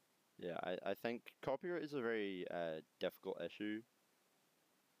 Yeah, I think copyright is a very difficult issue,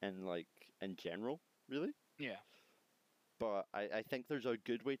 and like, in general, really. Yeah. But I think there's a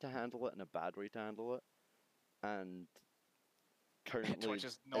good way to handle it and a bad way to handle it, and currently Twitch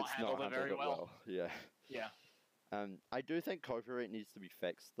has not handled it very well. Yeah. Yeah. I do think copyright needs to be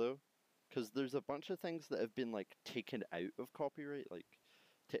fixed though, because there's a bunch of things that have been like taken out of copyright, like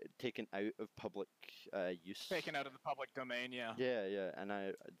taken out of public use. Taken out of the public domain, yeah. Yeah, yeah, and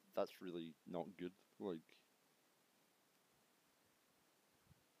that's really not good. Like.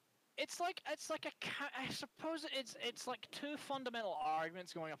 It's like I suppose it's like two fundamental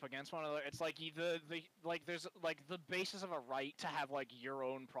arguments going up against one another. It's like there's like the basis of a right to have like your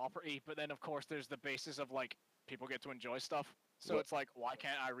own property, but then of course there's the basis of like people get to enjoy stuff. So it's like, why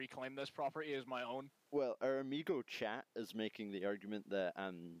can't I reclaim this property as my own? Well, our amigo chat is making the argument that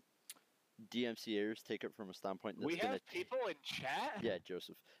DMCAers take it from a standpoint that's we have people in chat. Yeah,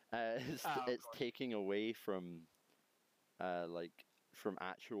 Joseph. It's taking away from from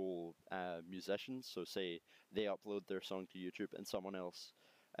actual musicians. So say they upload their song to YouTube and someone else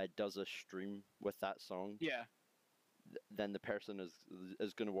does a stream with that song. Yeah. Then the person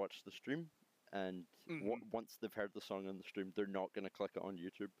is going to watch the stream, and once they've heard the song on the stream, they're not going to click it on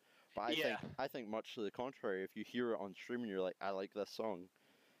YouTube. But I think much to the contrary, if you hear it on stream and you're like, I like this song,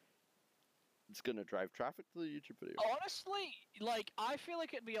 it's going to drive traffic to the YouTube video. Honestly, like, I feel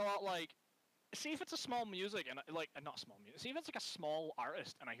like it'd be a lot like, see if it's a small music and like not small music. See if it's like a small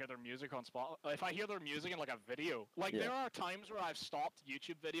artist and I hear their music on Spotify. If I hear their music in like a video, like there are times where I've stopped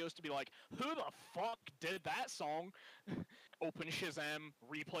YouTube videos to be like, who the fuck did that song? Open Shazam,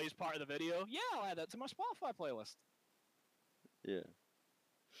 replays part of the video. Yeah, I'll add that to my Spotify playlist. Yeah.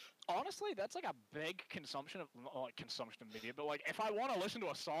 Honestly, that's like a big consumption of media. But like, if I want to listen to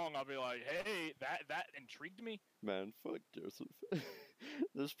a song, I'll be like, hey, that intrigued me. Man, fuck Joseph.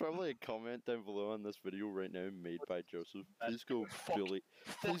 There's probably a comment down below on this video right now made by Joseph. Please go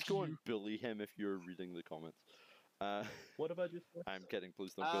go and bully him if you're reading the comments. What about you? I'm kidding.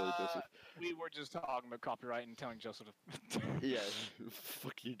 Please don't bully Joseph. We were just talking about copyright and telling Joseph to... Yeah,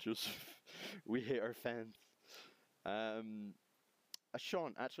 fuck you, Joseph. We hate our fans.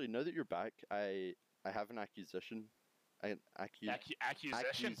 Sean, actually, now that you're back, I have an accusation.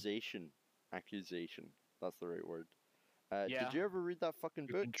 Accusation? Accusation. That's the right word. Yeah. Did you ever read that fucking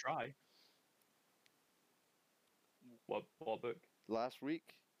book? You can try. What book? Last week,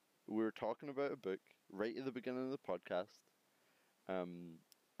 we were talking about a book right at the beginning of the podcast. And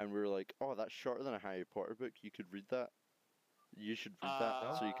we were like, oh, that's shorter than a Harry Potter book. You could read that. You should read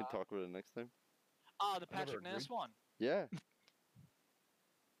that so you can talk about it next time. The Patrick Ness one. Yeah.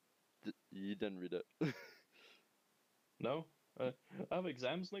 You didn't read it. No. I have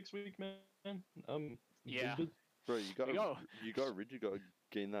exams next week, man. Yeah. Bro, you gotta read, you gotta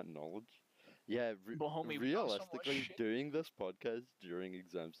gain that knowledge. Yeah, realistically, doing this podcast during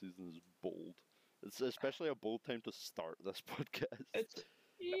exam season is bold. It's especially a bold time to start this podcast.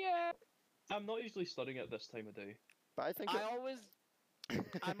 I'm not usually studying at this time of day. But I think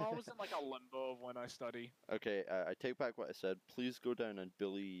I'm always in like a limbo of when I study. Okay, I take back what I said. Please go down and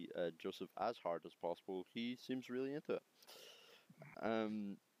bully Joseph as hard as possible. He seems really into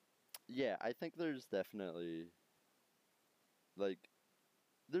it. Yeah, I think there's definitely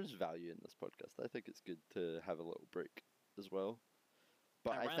there's value in this podcast. I think it's good to have a little break as well.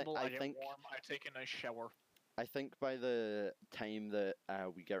 But I get warm, I take a nice shower. I think by the time that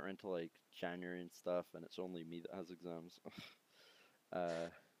we get around to like January and stuff, and it's only me that has exams,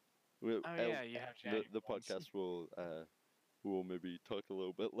 you have January. The podcast will maybe talk a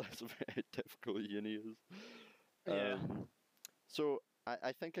little bit less about how difficult uni is. Yeah. So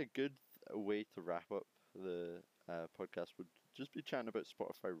I think a good way to wrap up the podcast would just be chatting about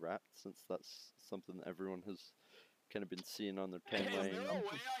Spotify Wrapped, since that's something that everyone has kind of been seeing on their timeline.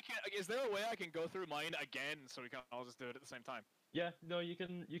 Is there a way I can go through mine again so we can all just do it at the same time? Yeah, no, you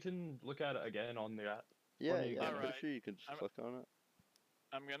can look at it again on the app. Yeah, I'm pretty sure you can just click on it.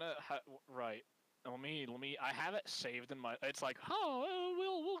 I'm gonna right. Let me. I have it saved in my. It's like,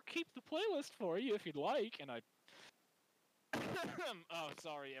 oh, we'll keep the playlist for you if you'd like, and I. Oh,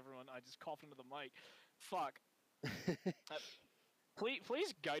 sorry, everyone. I just coughed into the mic. Fuck.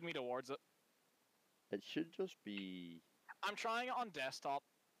 Please guide me towards it. It should just be. I'm trying it on desktop.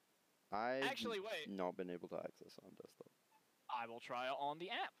 I've Actually, wait. not been able to access it on desktop. I will try it on the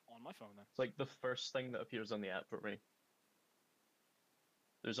app on my phone then. It's like the first thing that appears on the app for me.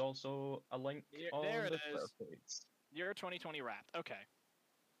 There's also a link on there the it Twitter is. page. Year 2020 Wrapped. Okay.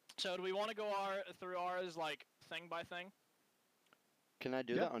 So do we want to go through ours like thing by thing? Can I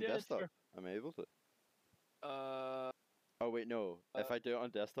do Yeah, that on yeah, desktop? sure. Am I able to? Uh. Oh wait, no. If I do it on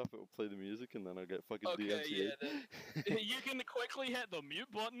desktop, it will play the music, and then I'll get fucking Okay, DMCA. yeah. You can quickly hit the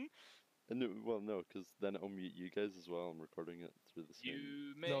mute button. No, well, no, because then it'll mute you guys as well. I'm recording it through the same.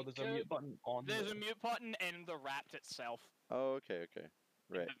 You make No, there's a mute button on. There's a mute button in the Wrapped itself. Oh, okay,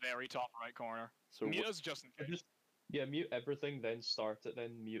 right. In the very top right corner. So mute is just in case. Yeah, mute everything, then start it,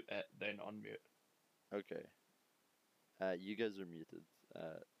 then mute it, then unmute. Okay. You guys are muted.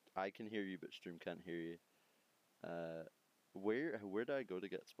 I can hear you, but stream can't hear you. Where do I go to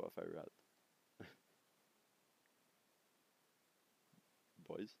get Spotify Wrapped?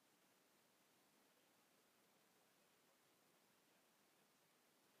 Boys.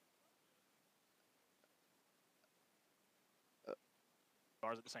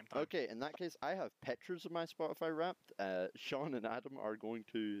 Ours at the same time. Okay, in that case, I have pictures of my Spotify Wrapped. Sean and Adam are going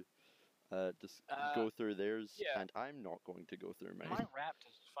to just go through theirs, yeah. and I'm not going to go through mine. My Wrapped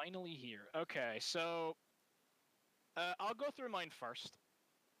is finally here. Okay, so I'll go through mine first,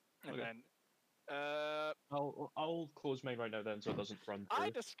 and Okay. then I'll close mine right now then, so it doesn't run through. I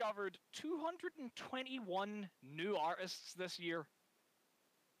discovered 221 new artists this year.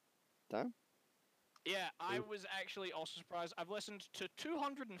 Damn. Yeah, I was actually also surprised. I've listened to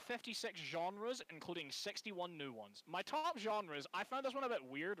 256 genres, including 61 new ones. My top genres, I found this one a bit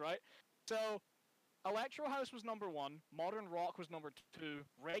weird, right? So, Electro House was number 1, Modern Rock was number 2,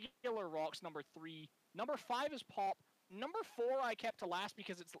 Regular Rock's number 3, number 5 is Pop, number 4 I kept to last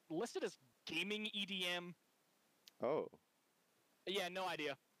because it's listed as Gaming EDM. Oh. Yeah, no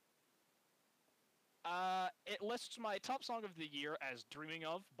idea. It lists my top song of the year as Dreaming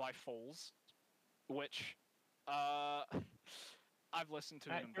Of by Foals, which I've listened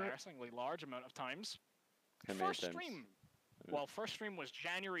to an embarrassingly large amount of times. How many First times? stream. Well, first stream was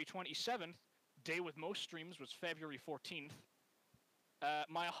January 27th. Day with most streams was February 14th.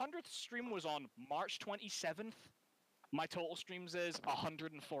 My 100th stream was on March 27th. My total streams is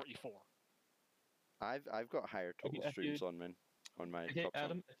 144. I've got higher total streams on mine. On my okay, top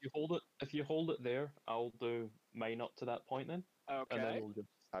Adam, if you hold it there, I'll do mine up to that point then. Okay. And then we'll just.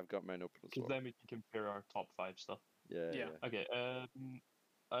 I've got mine open as Because well. then we can compare our top 5 stuff. Yeah. Okay.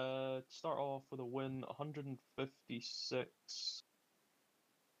 Start off with a win.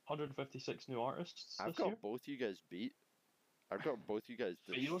 156 new artists. I've got both you guys beat. I've got both you guys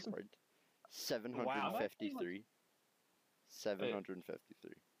destroyed. 753.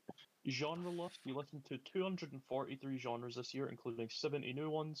 753. Genre list. We listened to 243 genres this year, including 70 new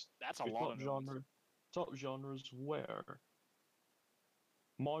ones. That's a lot of genres. Top genres were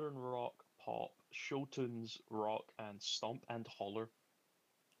modern rock, pop, show tunes, rock, and stomp and holler.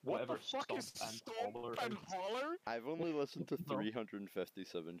 What the fuck is stomp and holler? I've only listened to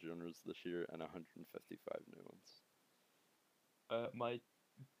 357 genres this year and 155 new ones.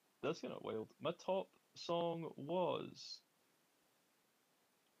 That's kind of wild. My top song was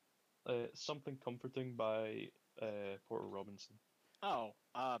Something Comforting by Porter Robinson. Oh,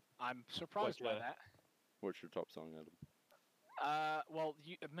 I'm surprised by that. What's your top song, Adam? Well,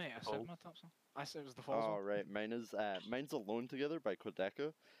 I said my top song. I said it was the Falls. Oh, right. Mine's Alone Together by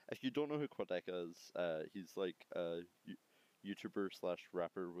Quadeca. If you don't know who Quadeca is, he's like a YouTuber /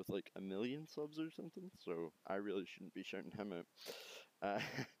 rapper with like 1 million subs or something. So I really shouldn't be shouting him out.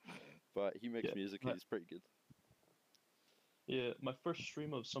 But he makes music and he's pretty good. Yeah, my first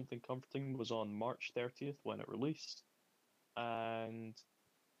stream of Something Comforting was on March 30th when it released. And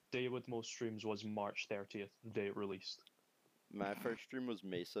day with most streams was March 30th, the day it released. My first stream was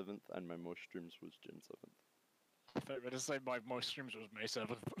May 7th, and my most streams was June 7th. I thought you were going to say my most streams was May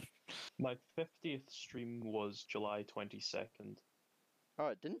 7th. My 50th stream was July 22nd. Oh,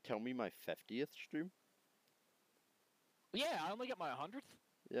 it didn't tell me my 50th stream? Yeah, I only got my 100th.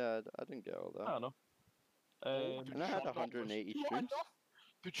 Yeah, I didn't get all that. I don't know. And I had 180 streams.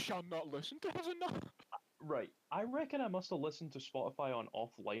 Did Sean not listen to us enough? Right. I reckon I must have listened to Spotify on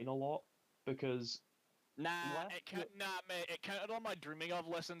offline a lot, because... Nah, mate, it counted on my Dreaming Of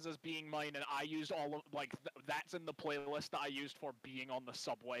listens as being mine, and I used all of, that's in the playlist that I used for being on the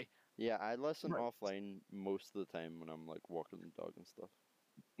subway. Yeah, I listen offline most of the time when I'm, like, walking the dog and stuff.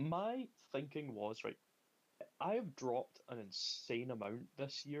 My thinking was, right, I have dropped an insane amount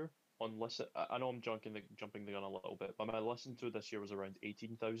this year on listen. I know I'm jumping the gun a little bit, but my listen to this year was around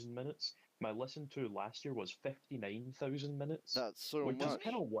 18,000 minutes. My listen to last year was 59,000 minutes. That's so which much. is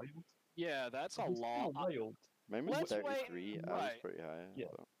kind of wild. Yeah, that's a lot. Kind of wild. Mine was Let's 33. wait. I was Right. pretty high. Yeah.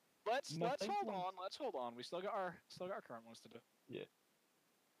 But... Let's hold on. Let's hold on. We still got our current ones to do. Yeah.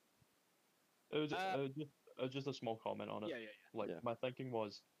 It was just a small comment on it. Yeah. Like my thinking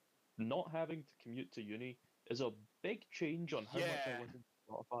was, not having to commute to uni is a big change on how much I listen to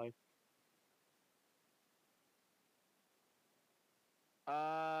Spotify.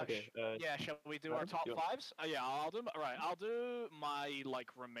 Okay. Yeah, shall we do our top fives? Yeah, I'll do my like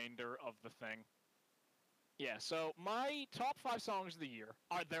remainder of the thing. Yeah, so my top 5 songs of the year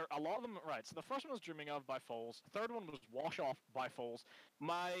are there. A lot of them, right? So the first one was "Dreaming of" by Foals. The third one was "Wash Off" by Foals.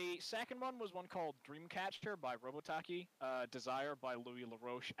 My second one was one called "Dreamcatcher" by Robotaki. "Desire" by Louis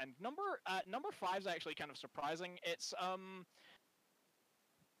LaRoche. And number 5 is actually kind of surprising. It's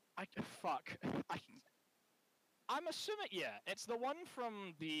I'm assuming, it's the one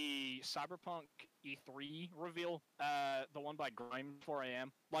from the Cyberpunk E3 reveal, the one by Grime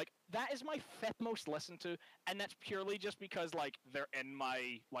 4am. Like, that is my 5th most listened to, and that's purely just because, like, they're in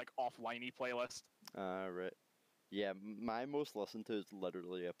my, like, offline-y playlist. Right. Yeah, my most listened to is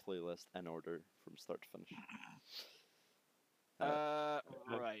literally a playlist in order from start to finish.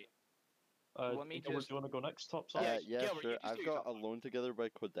 Right. Let me just... Do you want to go next, top song? Yeah, Gilbert, sure. I've got "Alone Together" by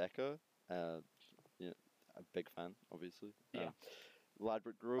Quadeca. Yeah, a big fan, obviously. Yeah.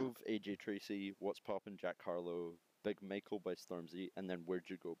 Ladbroke Grove, AJ Tracey, "What's Poppin'" Jack Harlow, "Big Michael" by Stormzy, and then "Where'd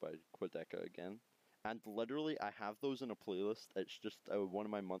You Go" by Quadeca again. And literally, I have those in a playlist. It's just one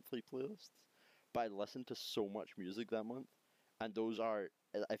of my monthly playlists. But I listen to so much music that month, and those are,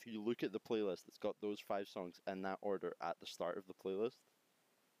 if you look at the playlist, it's got those 5 songs in that order at the start of the playlist.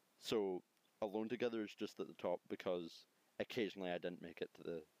 So, "Alone Together" is just at the top because occasionally I didn't make it to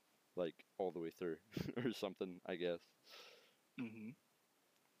the, like, all the way through or something, I guess. Mm-hmm.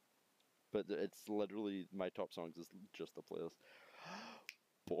 But it's literally, my top songs is just a playlist.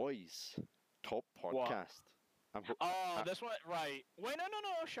 Boys, top podcast. This one, right. Wait,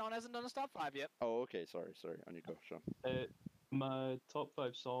 no, Sean hasn't done his top 5 yet. Oh, okay, sorry, on you go, Sean. My top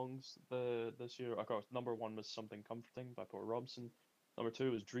 5 songs this year, of course, number 1 was "Something Comforting" by Porter Robinson. Number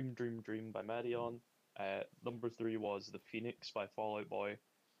 2 was "Dream, Dream, Dream" by Marion. Number 3 was "The Phoenix" by Fall Out Boy.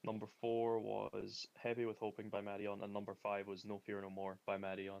 Number 4 was "Heavy with Hoping" by Marion, and number 5 was "No Fear No More" by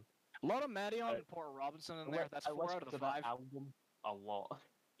Marion. A lot of Marion and Porter Robinson in there. That's 4 out of the 5. That album a lot.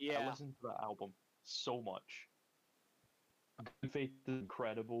 Yeah. I listened to that album so much. Good Faith is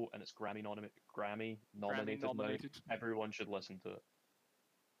incredible, and it's Grammy nominated. Now. Everyone should listen to it.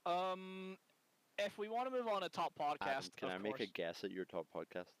 If we want to move on to top podcast, Adam, can I make a guess at your top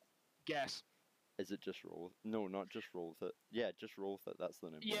podcast? Guess. Is it Just Roll With It? No, not Just Roll With It. Yeah, Just Roll With It, that's the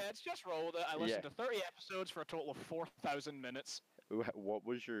name. Yeah, it's Just Roll With It. I listened to 30 episodes for a total of 4,000 minutes. What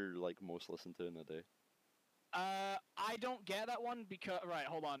was your, like, most listened to in a day? I don't get that one because... Right,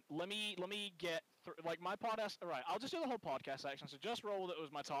 hold on. Let me get... like, my podcast... Right, I'll just do the whole podcast section. So Just Roll With It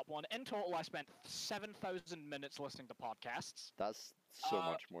was my top one. In total, I spent 7,000 minutes listening to podcasts. That's so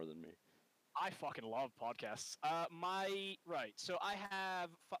much more than me. I fucking love podcasts. Right, so I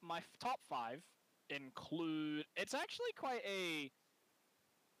have... my top 5 include... It's actually quite a...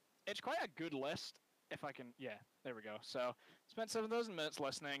 It's quite a good list. If I can... Yeah, there we go. So, spent 7,000 minutes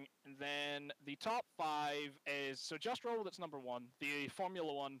listening, and then the top 5 is... So, Just Roll With It's number 1. The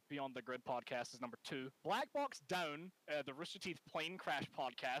Formula 1 Beyond the Grid podcast is number 2. Black Box Down, the Rooster Teeth Plane Crash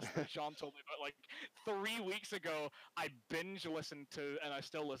podcast that Sean told me about, like, 3 weeks ago, I binge listened to, and I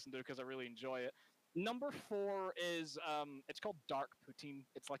still listen to because I really enjoy it. Number 4 is... it's called Dark Poutine.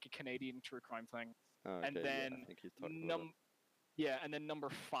 It's like a Canadian true crime thing. Oh, okay, and then... I think you've talked about it. Yeah, and then number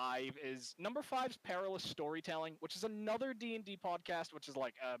 5's Perilous Storytelling, which is another D&D podcast, which is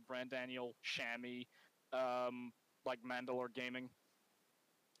like Brand Daniel, Shammy, like Mandalore Gaming.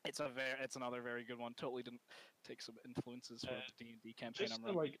 It's another very good one. Totally didn't take some influences from the D&D campaign just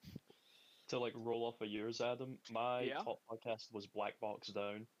I'm running. To roll off of yours, Adam. My top podcast was Black Box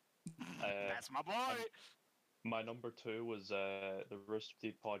Down. That's my boy. My number 2 was the Rooster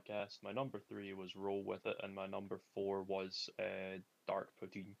Teeth podcast. My number 3 was Roll With It, and my number 4 was Dark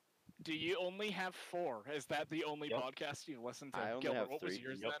Poutine. Do you only have 4? Is that the only podcast you've listened to? I only Gilbert, have 3. What was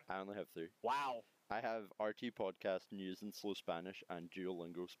yours then? I only have 3. Wow. I have RT podcast, News in Slow Spanish, and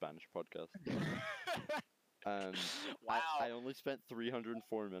Duolingo Spanish podcast. Wow. I only spent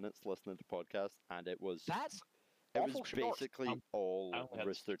 304 minutes listening to podcasts, and it was awful short. basically all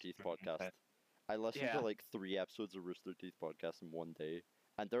Rooster Teeth podcast. I listened to like 3 episodes of Rooster Teeth podcast in one day,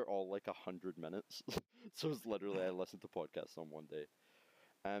 and they're all like 100 minutes. So it's literally I listened to podcasts on one day.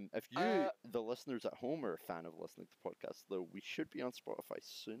 If you, the listeners at home, are a fan of listening to podcasts, though, we should be on Spotify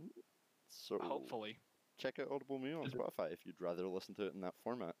soon. So hopefully, check out Audible Me on Spotify if you'd rather listen to it in that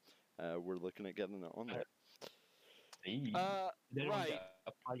format. We're looking at getting it on there. Did anyone get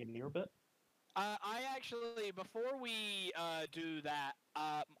a Pioneer bit? I actually, before we do that,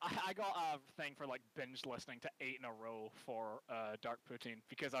 I got a thing for like binge listening to 8 in a row for Dark Poutine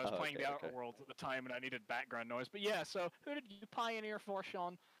because I was playing The Outer Worlds at the time and I needed background noise. But yeah, so who did you pioneer for,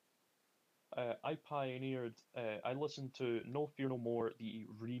 Sean? I pioneered. I listened to No Fear No More, the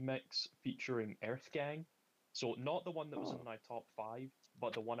remix featuring Earth Gang. So not the one that was in my top 5,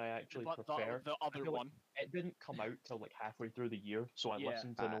 but the one I actually prefer. The other one. It didn't come out till like halfway through the year, so I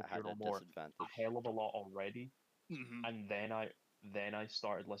listened to No Fear No More a hell of a lot already, and then I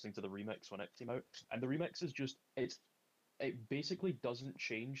started listening to the remix when it came out. And the remix is just it basically doesn't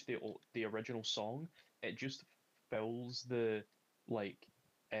change the original song. It just fills the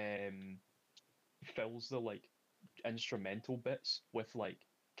instrumental bits with like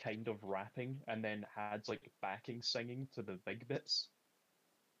kind of rapping, and then adds like backing singing to the big bits.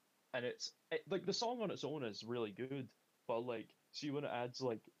 And like the song on its own is really good, but like see when it adds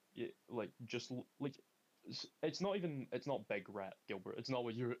it's not big rap, Gilbert. It's not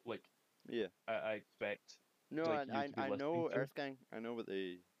what you're like. Yeah. I expect. No, like, I know Earth Gang. I know what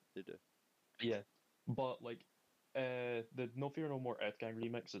they do. Yeah, but like the No Fear No More Earth Gang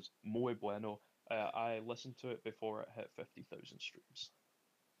remix is muy bueno. I listened to it before it hit 50,000 streams.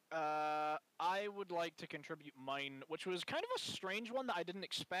 I would like to contribute mine, which was kind of a strange one that I didn't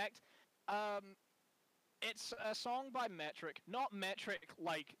expect. It's a song by Metric, not Metric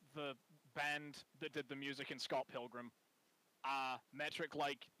like the band that did the music in Scott Pilgrim. Metric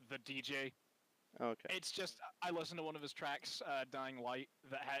like the DJ. Okay. It's just I listened to one of his tracks, "Dying Light,"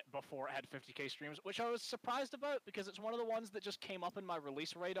 before it had 50k streams, which I was surprised about because it's one of the ones that just came up in my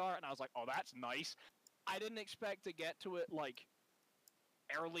release radar, and I was like, "Oh, that's nice." I didn't expect to get to it like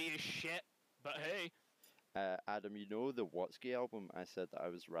early as shit, but hey. Adam, you know the Watsky album I said that I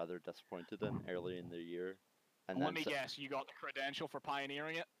was rather disappointed in early in the year? And let me guess, you got the credential for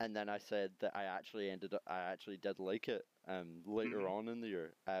pioneering it? And then I said that I actually did like it later on in the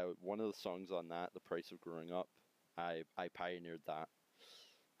year. One of the songs on that, The Price of Growing Up, I pioneered that.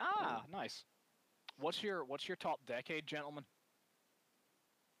 Nice. What's your top decade, gentlemen?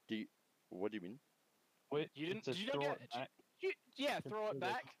 What do you mean? Wait, did you not get it? Throw it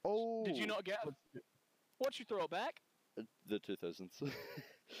back. Oh, did you not get it? What'd you throw it back? The 2000s.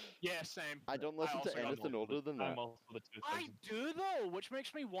 Yeah, same. I don't listen to anything older than that. I do though, which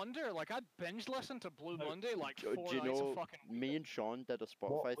makes me wonder. Like, I binge listened to Blue Monday like 4 nights of fucking. Me and Sean did a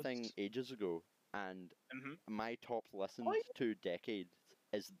Spotify thing ages ago, and my top listened to decades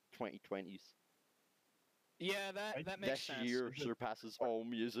is 2020s. Yeah, that makes sense. This year surpasses all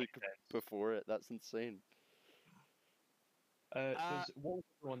music before it. That's insane. What was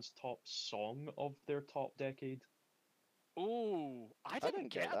everyone's top song of their top decade? Ooh, I didn't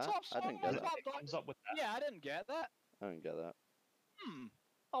get that. Top song. I didn't get that. Comes up with that. Yeah, I didn't get that. I didn't get that.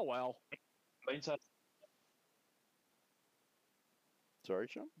 Oh well. Sorry,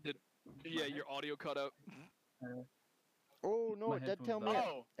 Sean? Yeah, your audio cut out. Oh no, it did tell me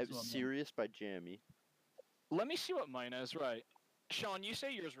it was Serious by JME. Let me see what mine is. Right, Sean, you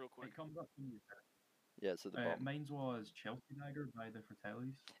say yours real quick. It comes up in your Yeah, it's at the bottom. Mine was Chelsea Dagger by the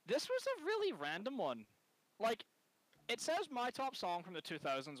Fratellis. This was a really random one. Like, it says my top song from the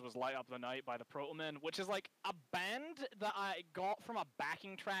 2000s was Light Up the Night by the Protomen, which is like a band that I got from a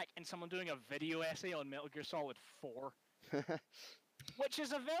backing track and someone doing a video essay on Metal Gear Solid 4. Which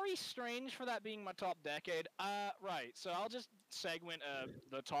is a very strange for that being my top decade. Right, so I'll just segment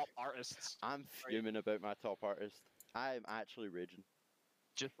the top artists. I'm fuming about my top artist. I'm actually raging.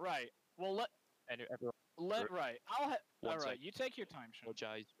 Right. Well, Alright, you take your time, Sean.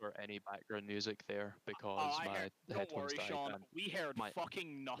 Apologize for any background music there because my headphones died. Sean. We heard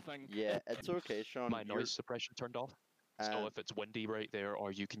fucking nothing. Yeah, it's okay, Sean. My noise suppression turned off. So if it's windy right there,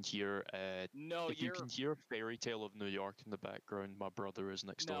 or you can hear, you can hear Fairy Tale of New York in the background, my brother is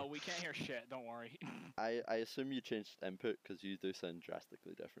next door. No, we can't hear shit. Don't worry. I assume you changed input because you do sound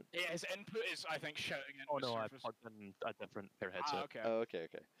drastically different. Yeah, his input is, I think, shouting into the surface. I plugged in a different pair headset. Okay. Oh, okay.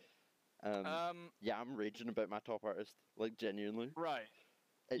 Yeah, I'm raging about my top artist, like genuinely. Right.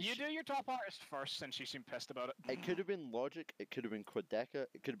 You do your top artist first, since you seem pissed about it. It could have been Logic, it could have been Quadeca,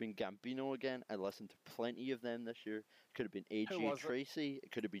 it could have been Gambino again. I listened to plenty of them this year. It could have been AJ Tracy,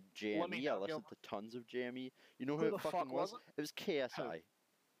 it could have been JME. I listened to tons of JME. You know who it fucking was? It was KSI.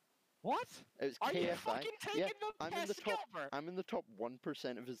 What? It was Are KSI. You fucking taking the piss, Gilbert? I'm in the top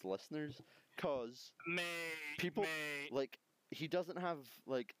 1% of his listeners, cause people like he doesn't have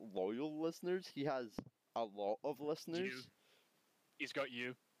like loyal listeners. He has a lot of listeners. You. He's got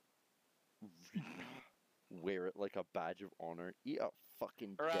you. Wear it like a badge of honor. Eat a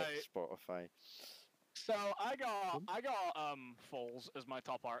fucking dick, Spotify. So I got Foles as my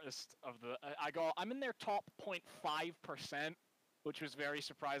top artist of the. I'm in their top 0.5%, which was very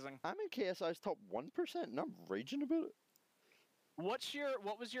surprising. I'm in KSI's top 1%, and I'm raging about it. What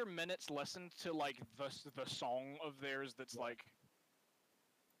was your minutes listened to, like the song of theirs that's like?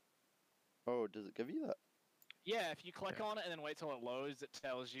 Oh, does it give you that? Yeah, if you click on it and then wait till it loads, it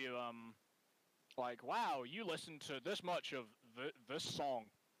tells you like, wow, you listened to this much of this song.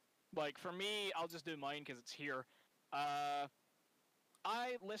 Like for me, I'll just do mine because it's here. I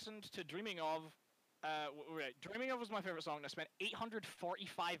listened to Dreaming Of. Dreaming Of was my favorite song, and I spent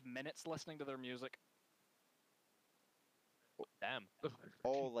 845 minutes listening to their music. Damn.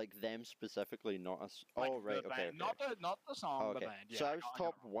 Oh, like them specifically, not us. Like oh, right, okay. Not the song, okay. the band. Yeah, so I was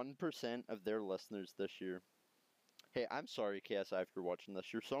top 1% of their listeners this year. Hey, I'm sorry, KSI, if you're watching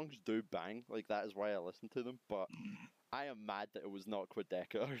this. Your songs do bang. Like, that is why I listen to them. But I am mad that it was not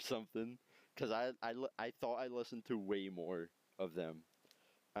Quadeca or something. Because I thought I listened to way more of them.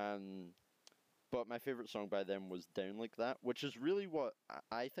 But my favorite song by them was Down Like That, which is really what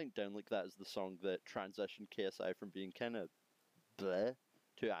I think Down Like That is the song that transitioned KSI from being kind of bleh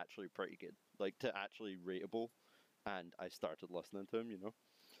to actually pretty good. Like, to actually rateable. And I started listening to him, you know.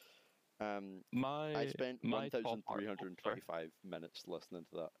 I spent 1,325 minutes listening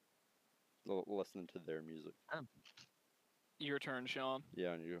to that. Listening to their music. Your turn, Sean.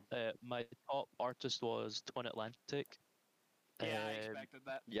 Yeah, and you. My top artist was Twin Atlantic. Yeah, I expected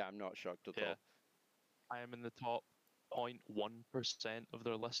that. Yeah, I'm not shocked at all. I am in the top 0.1% of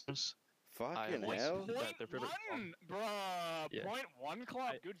their listeners. Fucking hell. 0.1, bruh. Yeah. 0.1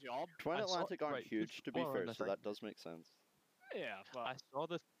 club, good job. Twin Atlantic aren't huge, to be fair, so that does make sense. Yeah, but... I saw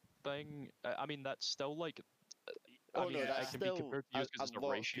the thing, I mean, that's still like... Oh, I mean, no, that's it can still be compared to a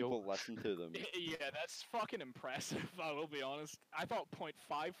lot of people listen to them. Yeah, that's fucking impressive, I will be honest. I thought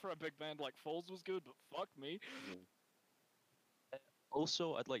 0.5 for a big band like Foles was good, but fuck me.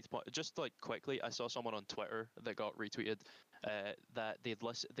 Also, I'd like to point, just like quickly, I saw someone on Twitter that got retweeted that they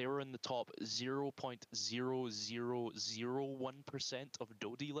were in the top 0.0001% of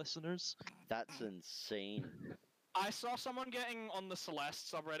Dodie listeners. That's insane. I saw someone getting on the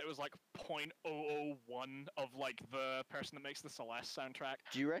Celeste subreddit, it was like 0.001 of like the person that makes the Celeste soundtrack.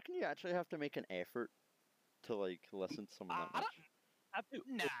 Do you reckon you actually have to make an effort to like listen to someone that much?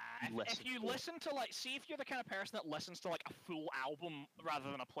 Nah, if you listen to like, see if you're the kind of person that listens to like a full album rather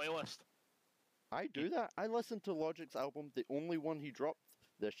than a playlist. I do that. I listen to Logic's album, the only one he dropped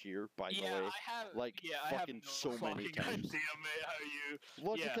this year, by the way. I have no so many times. Idea, mate, how you...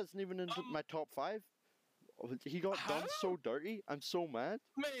 Logic isn't even in my top 5. He got done so dirty. I'm so mad.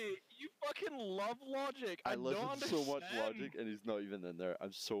 Mate, you fucking love Logic. I listen so much Logic, and he's not even in there.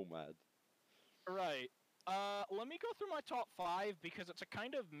 I'm so mad. Right. Let me go through my top 5 because it's a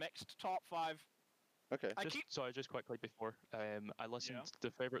kind of mixed top 5. Okay. Sorry, just quickly before. I listened.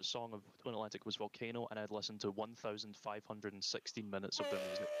 The favorite song of Twin Atlantic was Volcano, and I'd listened to 1,516 minutes of their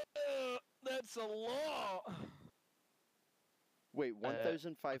music. That's a lot. Wait,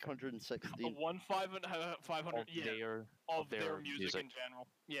 1,516. 1,500. Yeah. Of their music in general.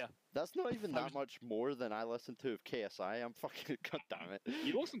 Yeah. That's not even that much more than I listen to of KSI. I'm fucking goddamn it.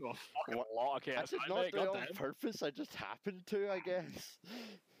 You listen to a fucking lot of KSI. I did not do it on purpose. I just happened to, I guess.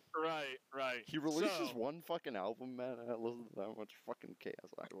 Right. He releases one fucking album, man. I listen to that much fucking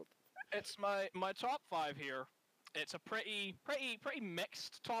KSI. It's my top 5 here. It's a pretty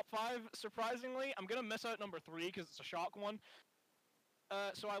mixed top 5. Surprisingly, I'm gonna miss out number 3 because it's a shock one.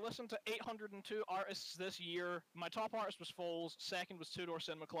 So I listened to 802 artists this year. My top artist was Foles, second was Two Door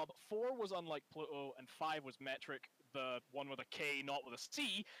Cinema Club, 4 was Unlike Pluto, and 5 was Metric, the one with a K, not with a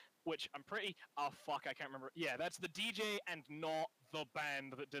C, which I'm pretty... Oh, fuck, I can't remember. Yeah, that's the DJ and not the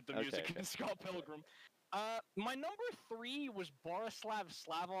band that did the music in Scott Pilgrim. My number 3 was Borislav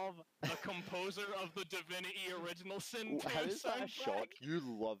Slavov, the composer of the Divinity Original Sin 2 How is that a soundtrack. shock? You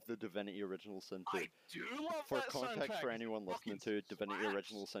love the Divinity Original Sin 2. I do love For that context, soundtrack. for anyone listening to it, Divinity slaps.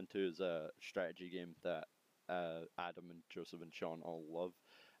 Original Sin 2 is a strategy game that Adam and Joseph and Sean all love,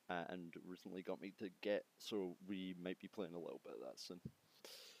 and recently got me to get, so we might be playing a little bit of that soon.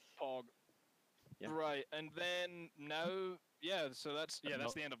 Pog. Yeah. Right, and then now, so that's the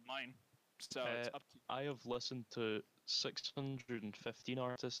end of mine. So it's up to... I have listened to 615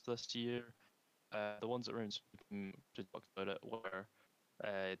 artists this year. The ones that were in just talked about it were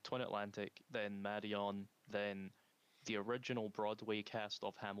Twin Atlantic, then Marion, then the original Broadway cast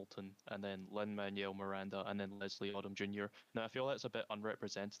of Hamilton, and then Lin-Manuel Miranda, and then Leslie Odom Jr. Now I feel that's a bit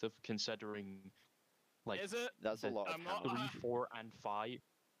unrepresentative considering, like, is it? That's a lot of Hamilton. 3, 4, and 5.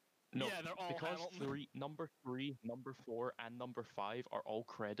 No, yeah, they're all because Hamilton. number 3, number 4, and number 5 are all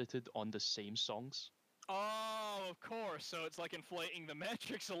credited on the same songs. Oh, of course. So it's like inflating the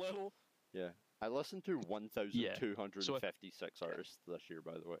metrics a little. Yeah. I listened to 1,256 artists this year,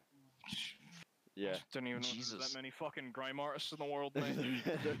 by the way. Yeah. Didn't even know there was that many fucking grime artists in the world, mate.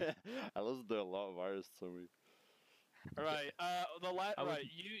 I listen to a lot of artists a week. Right. Right.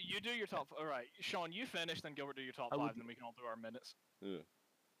 You do your top. All right, Sean, you finish, then Gilbert do your top 5, and then we can all do our minutes. Yeah.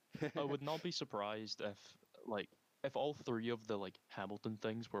 I would not be surprised if all 3 of the like Hamilton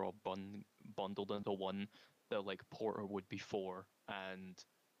things were all bundled into one. The like Porter would be 4, and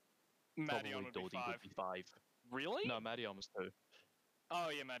Marion would Dodie would be 5. Really? No, Marion was 2. Oh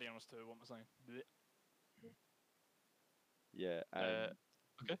yeah, Marion was 2. What was I saying? Yeah. Okay.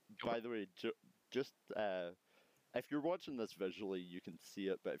 By the way, just if you're watching this visually, you can see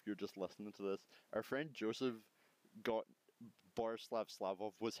it. But if you're just listening to this, our friend Joseph got Borislav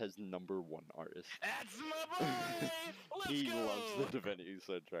Slavov was his number 1 artist. That's my boy. Let's he go. loves the Divinity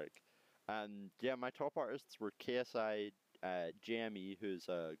soundtrack. And yeah, my top artists were KSI, JME, who's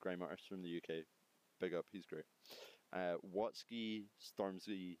a grime artist from the UK. Big up, he's great. Watsky,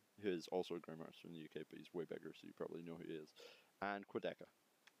 Stormzy, who is also a grime artist from the UK, but he's way bigger, so you probably know who he is. And Quadeca,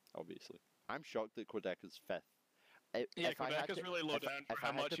 obviously. I'm shocked that Quadeca's 5th. Quadeca's really low down for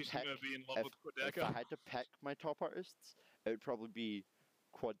how much he's going to be in love with Quadeca. If I had to pick my top artists, it would probably be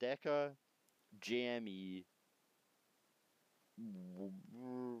Quadeca, JME,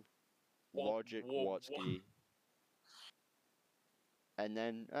 Logic, Watsky, and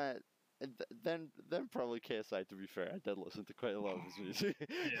then probably KSI. To be fair, I did listen to quite a lot of his music.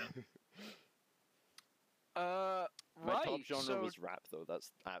 Yeah. My top genre was rap, though.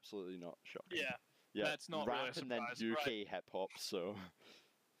 That's absolutely not shocking. Yeah. That's not rap really a surprise, and then UK hip hop. So.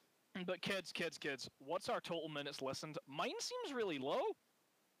 But kids, what's our total minutes listened? Mine seems really low.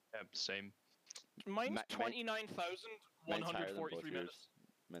 Same. Mine's 29,143 minutes.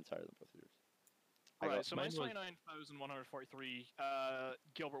 Mine's higher than both of yours. Alright, so mine's 29,143.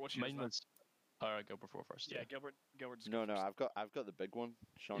 Gilbert, what's yours? Mine was. Alright, go before first. Yeah, Gilbert's. No, I've got the big one.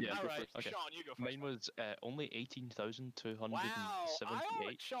 Sean, yeah. Alright, okay. Sean, you go first. Mine was only 18,278. Wow,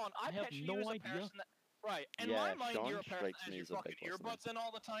 Sean, I have no idea. Right, in my mind, Sean you're a person that has your fucking listener. earbuds in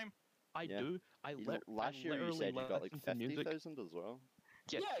all the time. I do. Last year you said you got like 50,000 as well.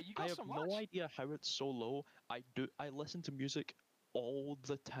 Yeah, you got so much. I have no idea how it's so low. I listen to music all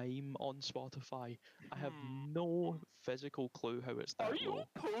the time on Spotify. I have no physical clue how it's that low. Are you a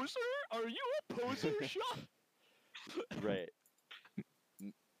poser? Are you a poser, Sean? Right.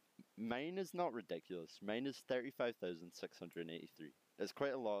 Mine is not ridiculous. Mine is 35,683. It's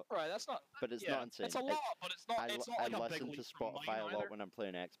quite a lot. Right, that's not. But it's not insane. It's a lot, but it's not. It's not like I a big listen to Spotify a lot when I'm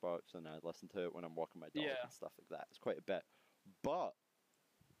playing Xbox, and I listen to it when I'm walking my dog and stuff like that. It's quite a bit. But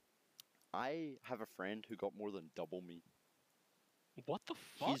I have a friend who got more than double me. What the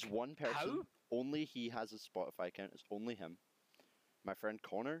fuck? He's one person. How? Only he has a Spotify account. It's only him. My friend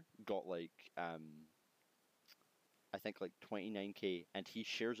Connor got like I think like 29k, and he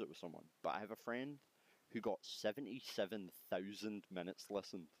shares it with someone. But I have a friend who got 77,000 minutes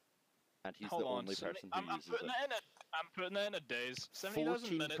listened, and he's the only person who uses it. I'm putting it in a days.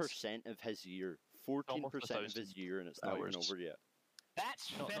 70,000 minutes. 14% of his year. 14% of his year, and it's not even over yet. That's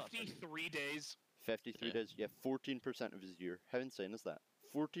 53 days. 53 days, yeah, 14% of his year. How insane is that?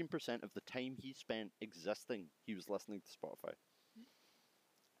 14% of the time he spent existing, he was listening to Spotify.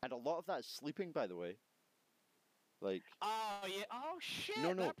 And a lot of that is sleeping, by the way. Like. Oh, yeah. Oh, shit.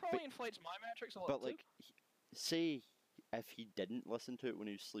 No, that probably inflates my metrics a lot, but, like, say if he didn't listen to it when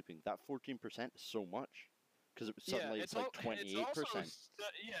he was sleeping, that 14% is so much. Because it was suddenly it's like 28%.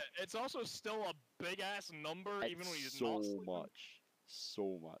 It's also still a big-ass number, even when he's not sleeping.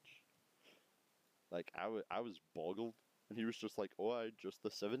 So much. Like, I was boggled. And he was just like, oh, I just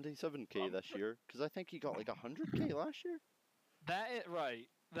the 77k this year. Because I think he got like 100k last year. Right.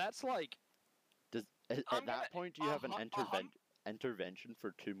 That's like... At that point, do you have an intervention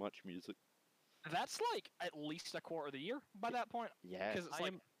for too much music? That's like at least a quarter of the year by that point. Yeah. Because it's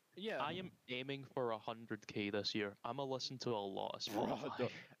I am aiming for 100k this year. I'm gonna listen to a lot of Spotify.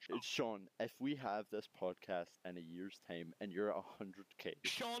 Sean, if we have this podcast in a year's time and you're at 100k,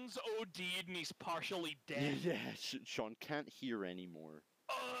 Sean's OD'd and he's partially dead. Yeah, Sean can't hear anymore.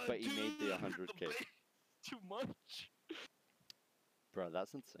 But he made the 100k. Too much. Bro,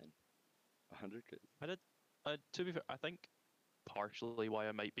 that's insane. 100k. To be fair, I think partially why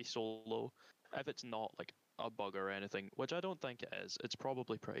I might be so low, if it's not like a bug or anything, which I don't think it is. It's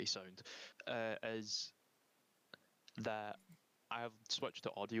probably pretty sound. Is that I have switched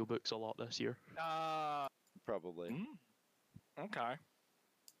to audiobooks a lot this year. Probably. Okay.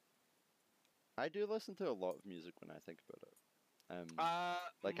 I do listen to a lot of music when I think about it.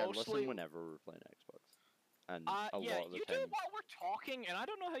 Like mostly... I listen whenever we're playing Xbox, and a lot of the you time. do while we're talking, and I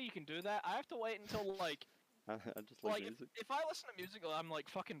don't know how you can do that. I have to wait until like. I just like music. If I listen to music, I'm like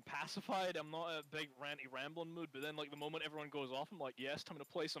fucking pacified. I'm not a big ranty rambling mood. But then like the moment everyone goes off, I'm like, yes, time to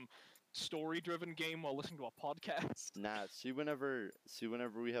play some story-driven game while listening to a podcast. Nah, see whenever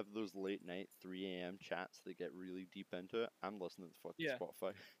we have those late night 3 a.m. chats that get really deep into it, I'm listening to fucking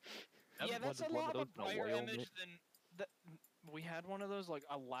Spotify. Yeah, that's a lot of a brighter image than we had one of those like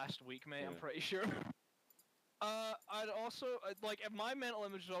last week, mate. I'm pretty sure. I'd also like if my mental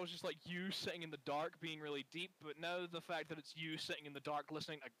image was always just like you sitting in the dark, being really deep. But now the fact that it's you sitting in the dark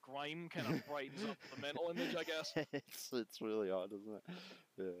listening to grime kind of brightens up the mental image, I guess. It's really odd, isn't it?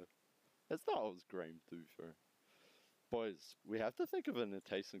 Yeah, it's not always grime, to be fair. Boys, we have to think of an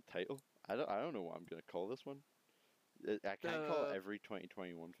enticing title. I don't know what I'm gonna call this one. I can't call it every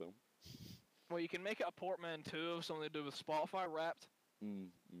 2021 film. Well, you can make it a portmanteau of something to do with Spotify Wrapped.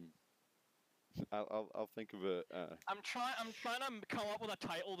 I'll think of it. I'm trying to come up with a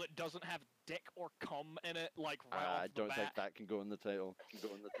title that doesn't have dick or cum in it, like right off I the don't bat. think that can go in the title.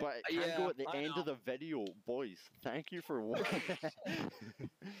 But it can go at the end of the video, boys. Thank you for watching.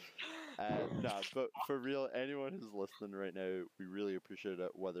 Nah, but for real, anyone who's listening right now, we really appreciate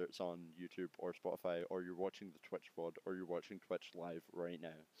it. Whether it's on YouTube or Spotify, or you're watching the Twitch VOD, or you're watching Twitch live right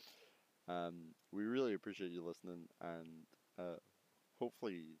now. We really appreciate you listening, and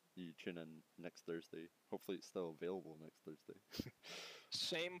hopefully you tune in next Thursday. Hopefully it's still available next Thursday.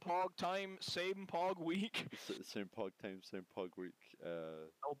 Same pog time, same pog week. Same pog time, same pog week.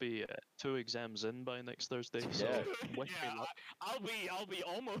 I'll be 2 exams in by next Thursday, so wish me luck. I'll be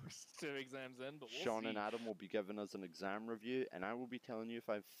almost 2 exams in, but we'll Sean see. and Adam will be giving us an exam review, and I will be telling you if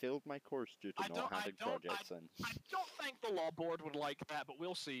I've failed my course due to not having projects in. I don't think the law board would like that, but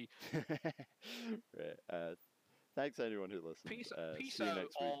we'll see. Right. Thanks anyone who listened. Peace see you out,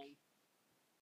 next all. week.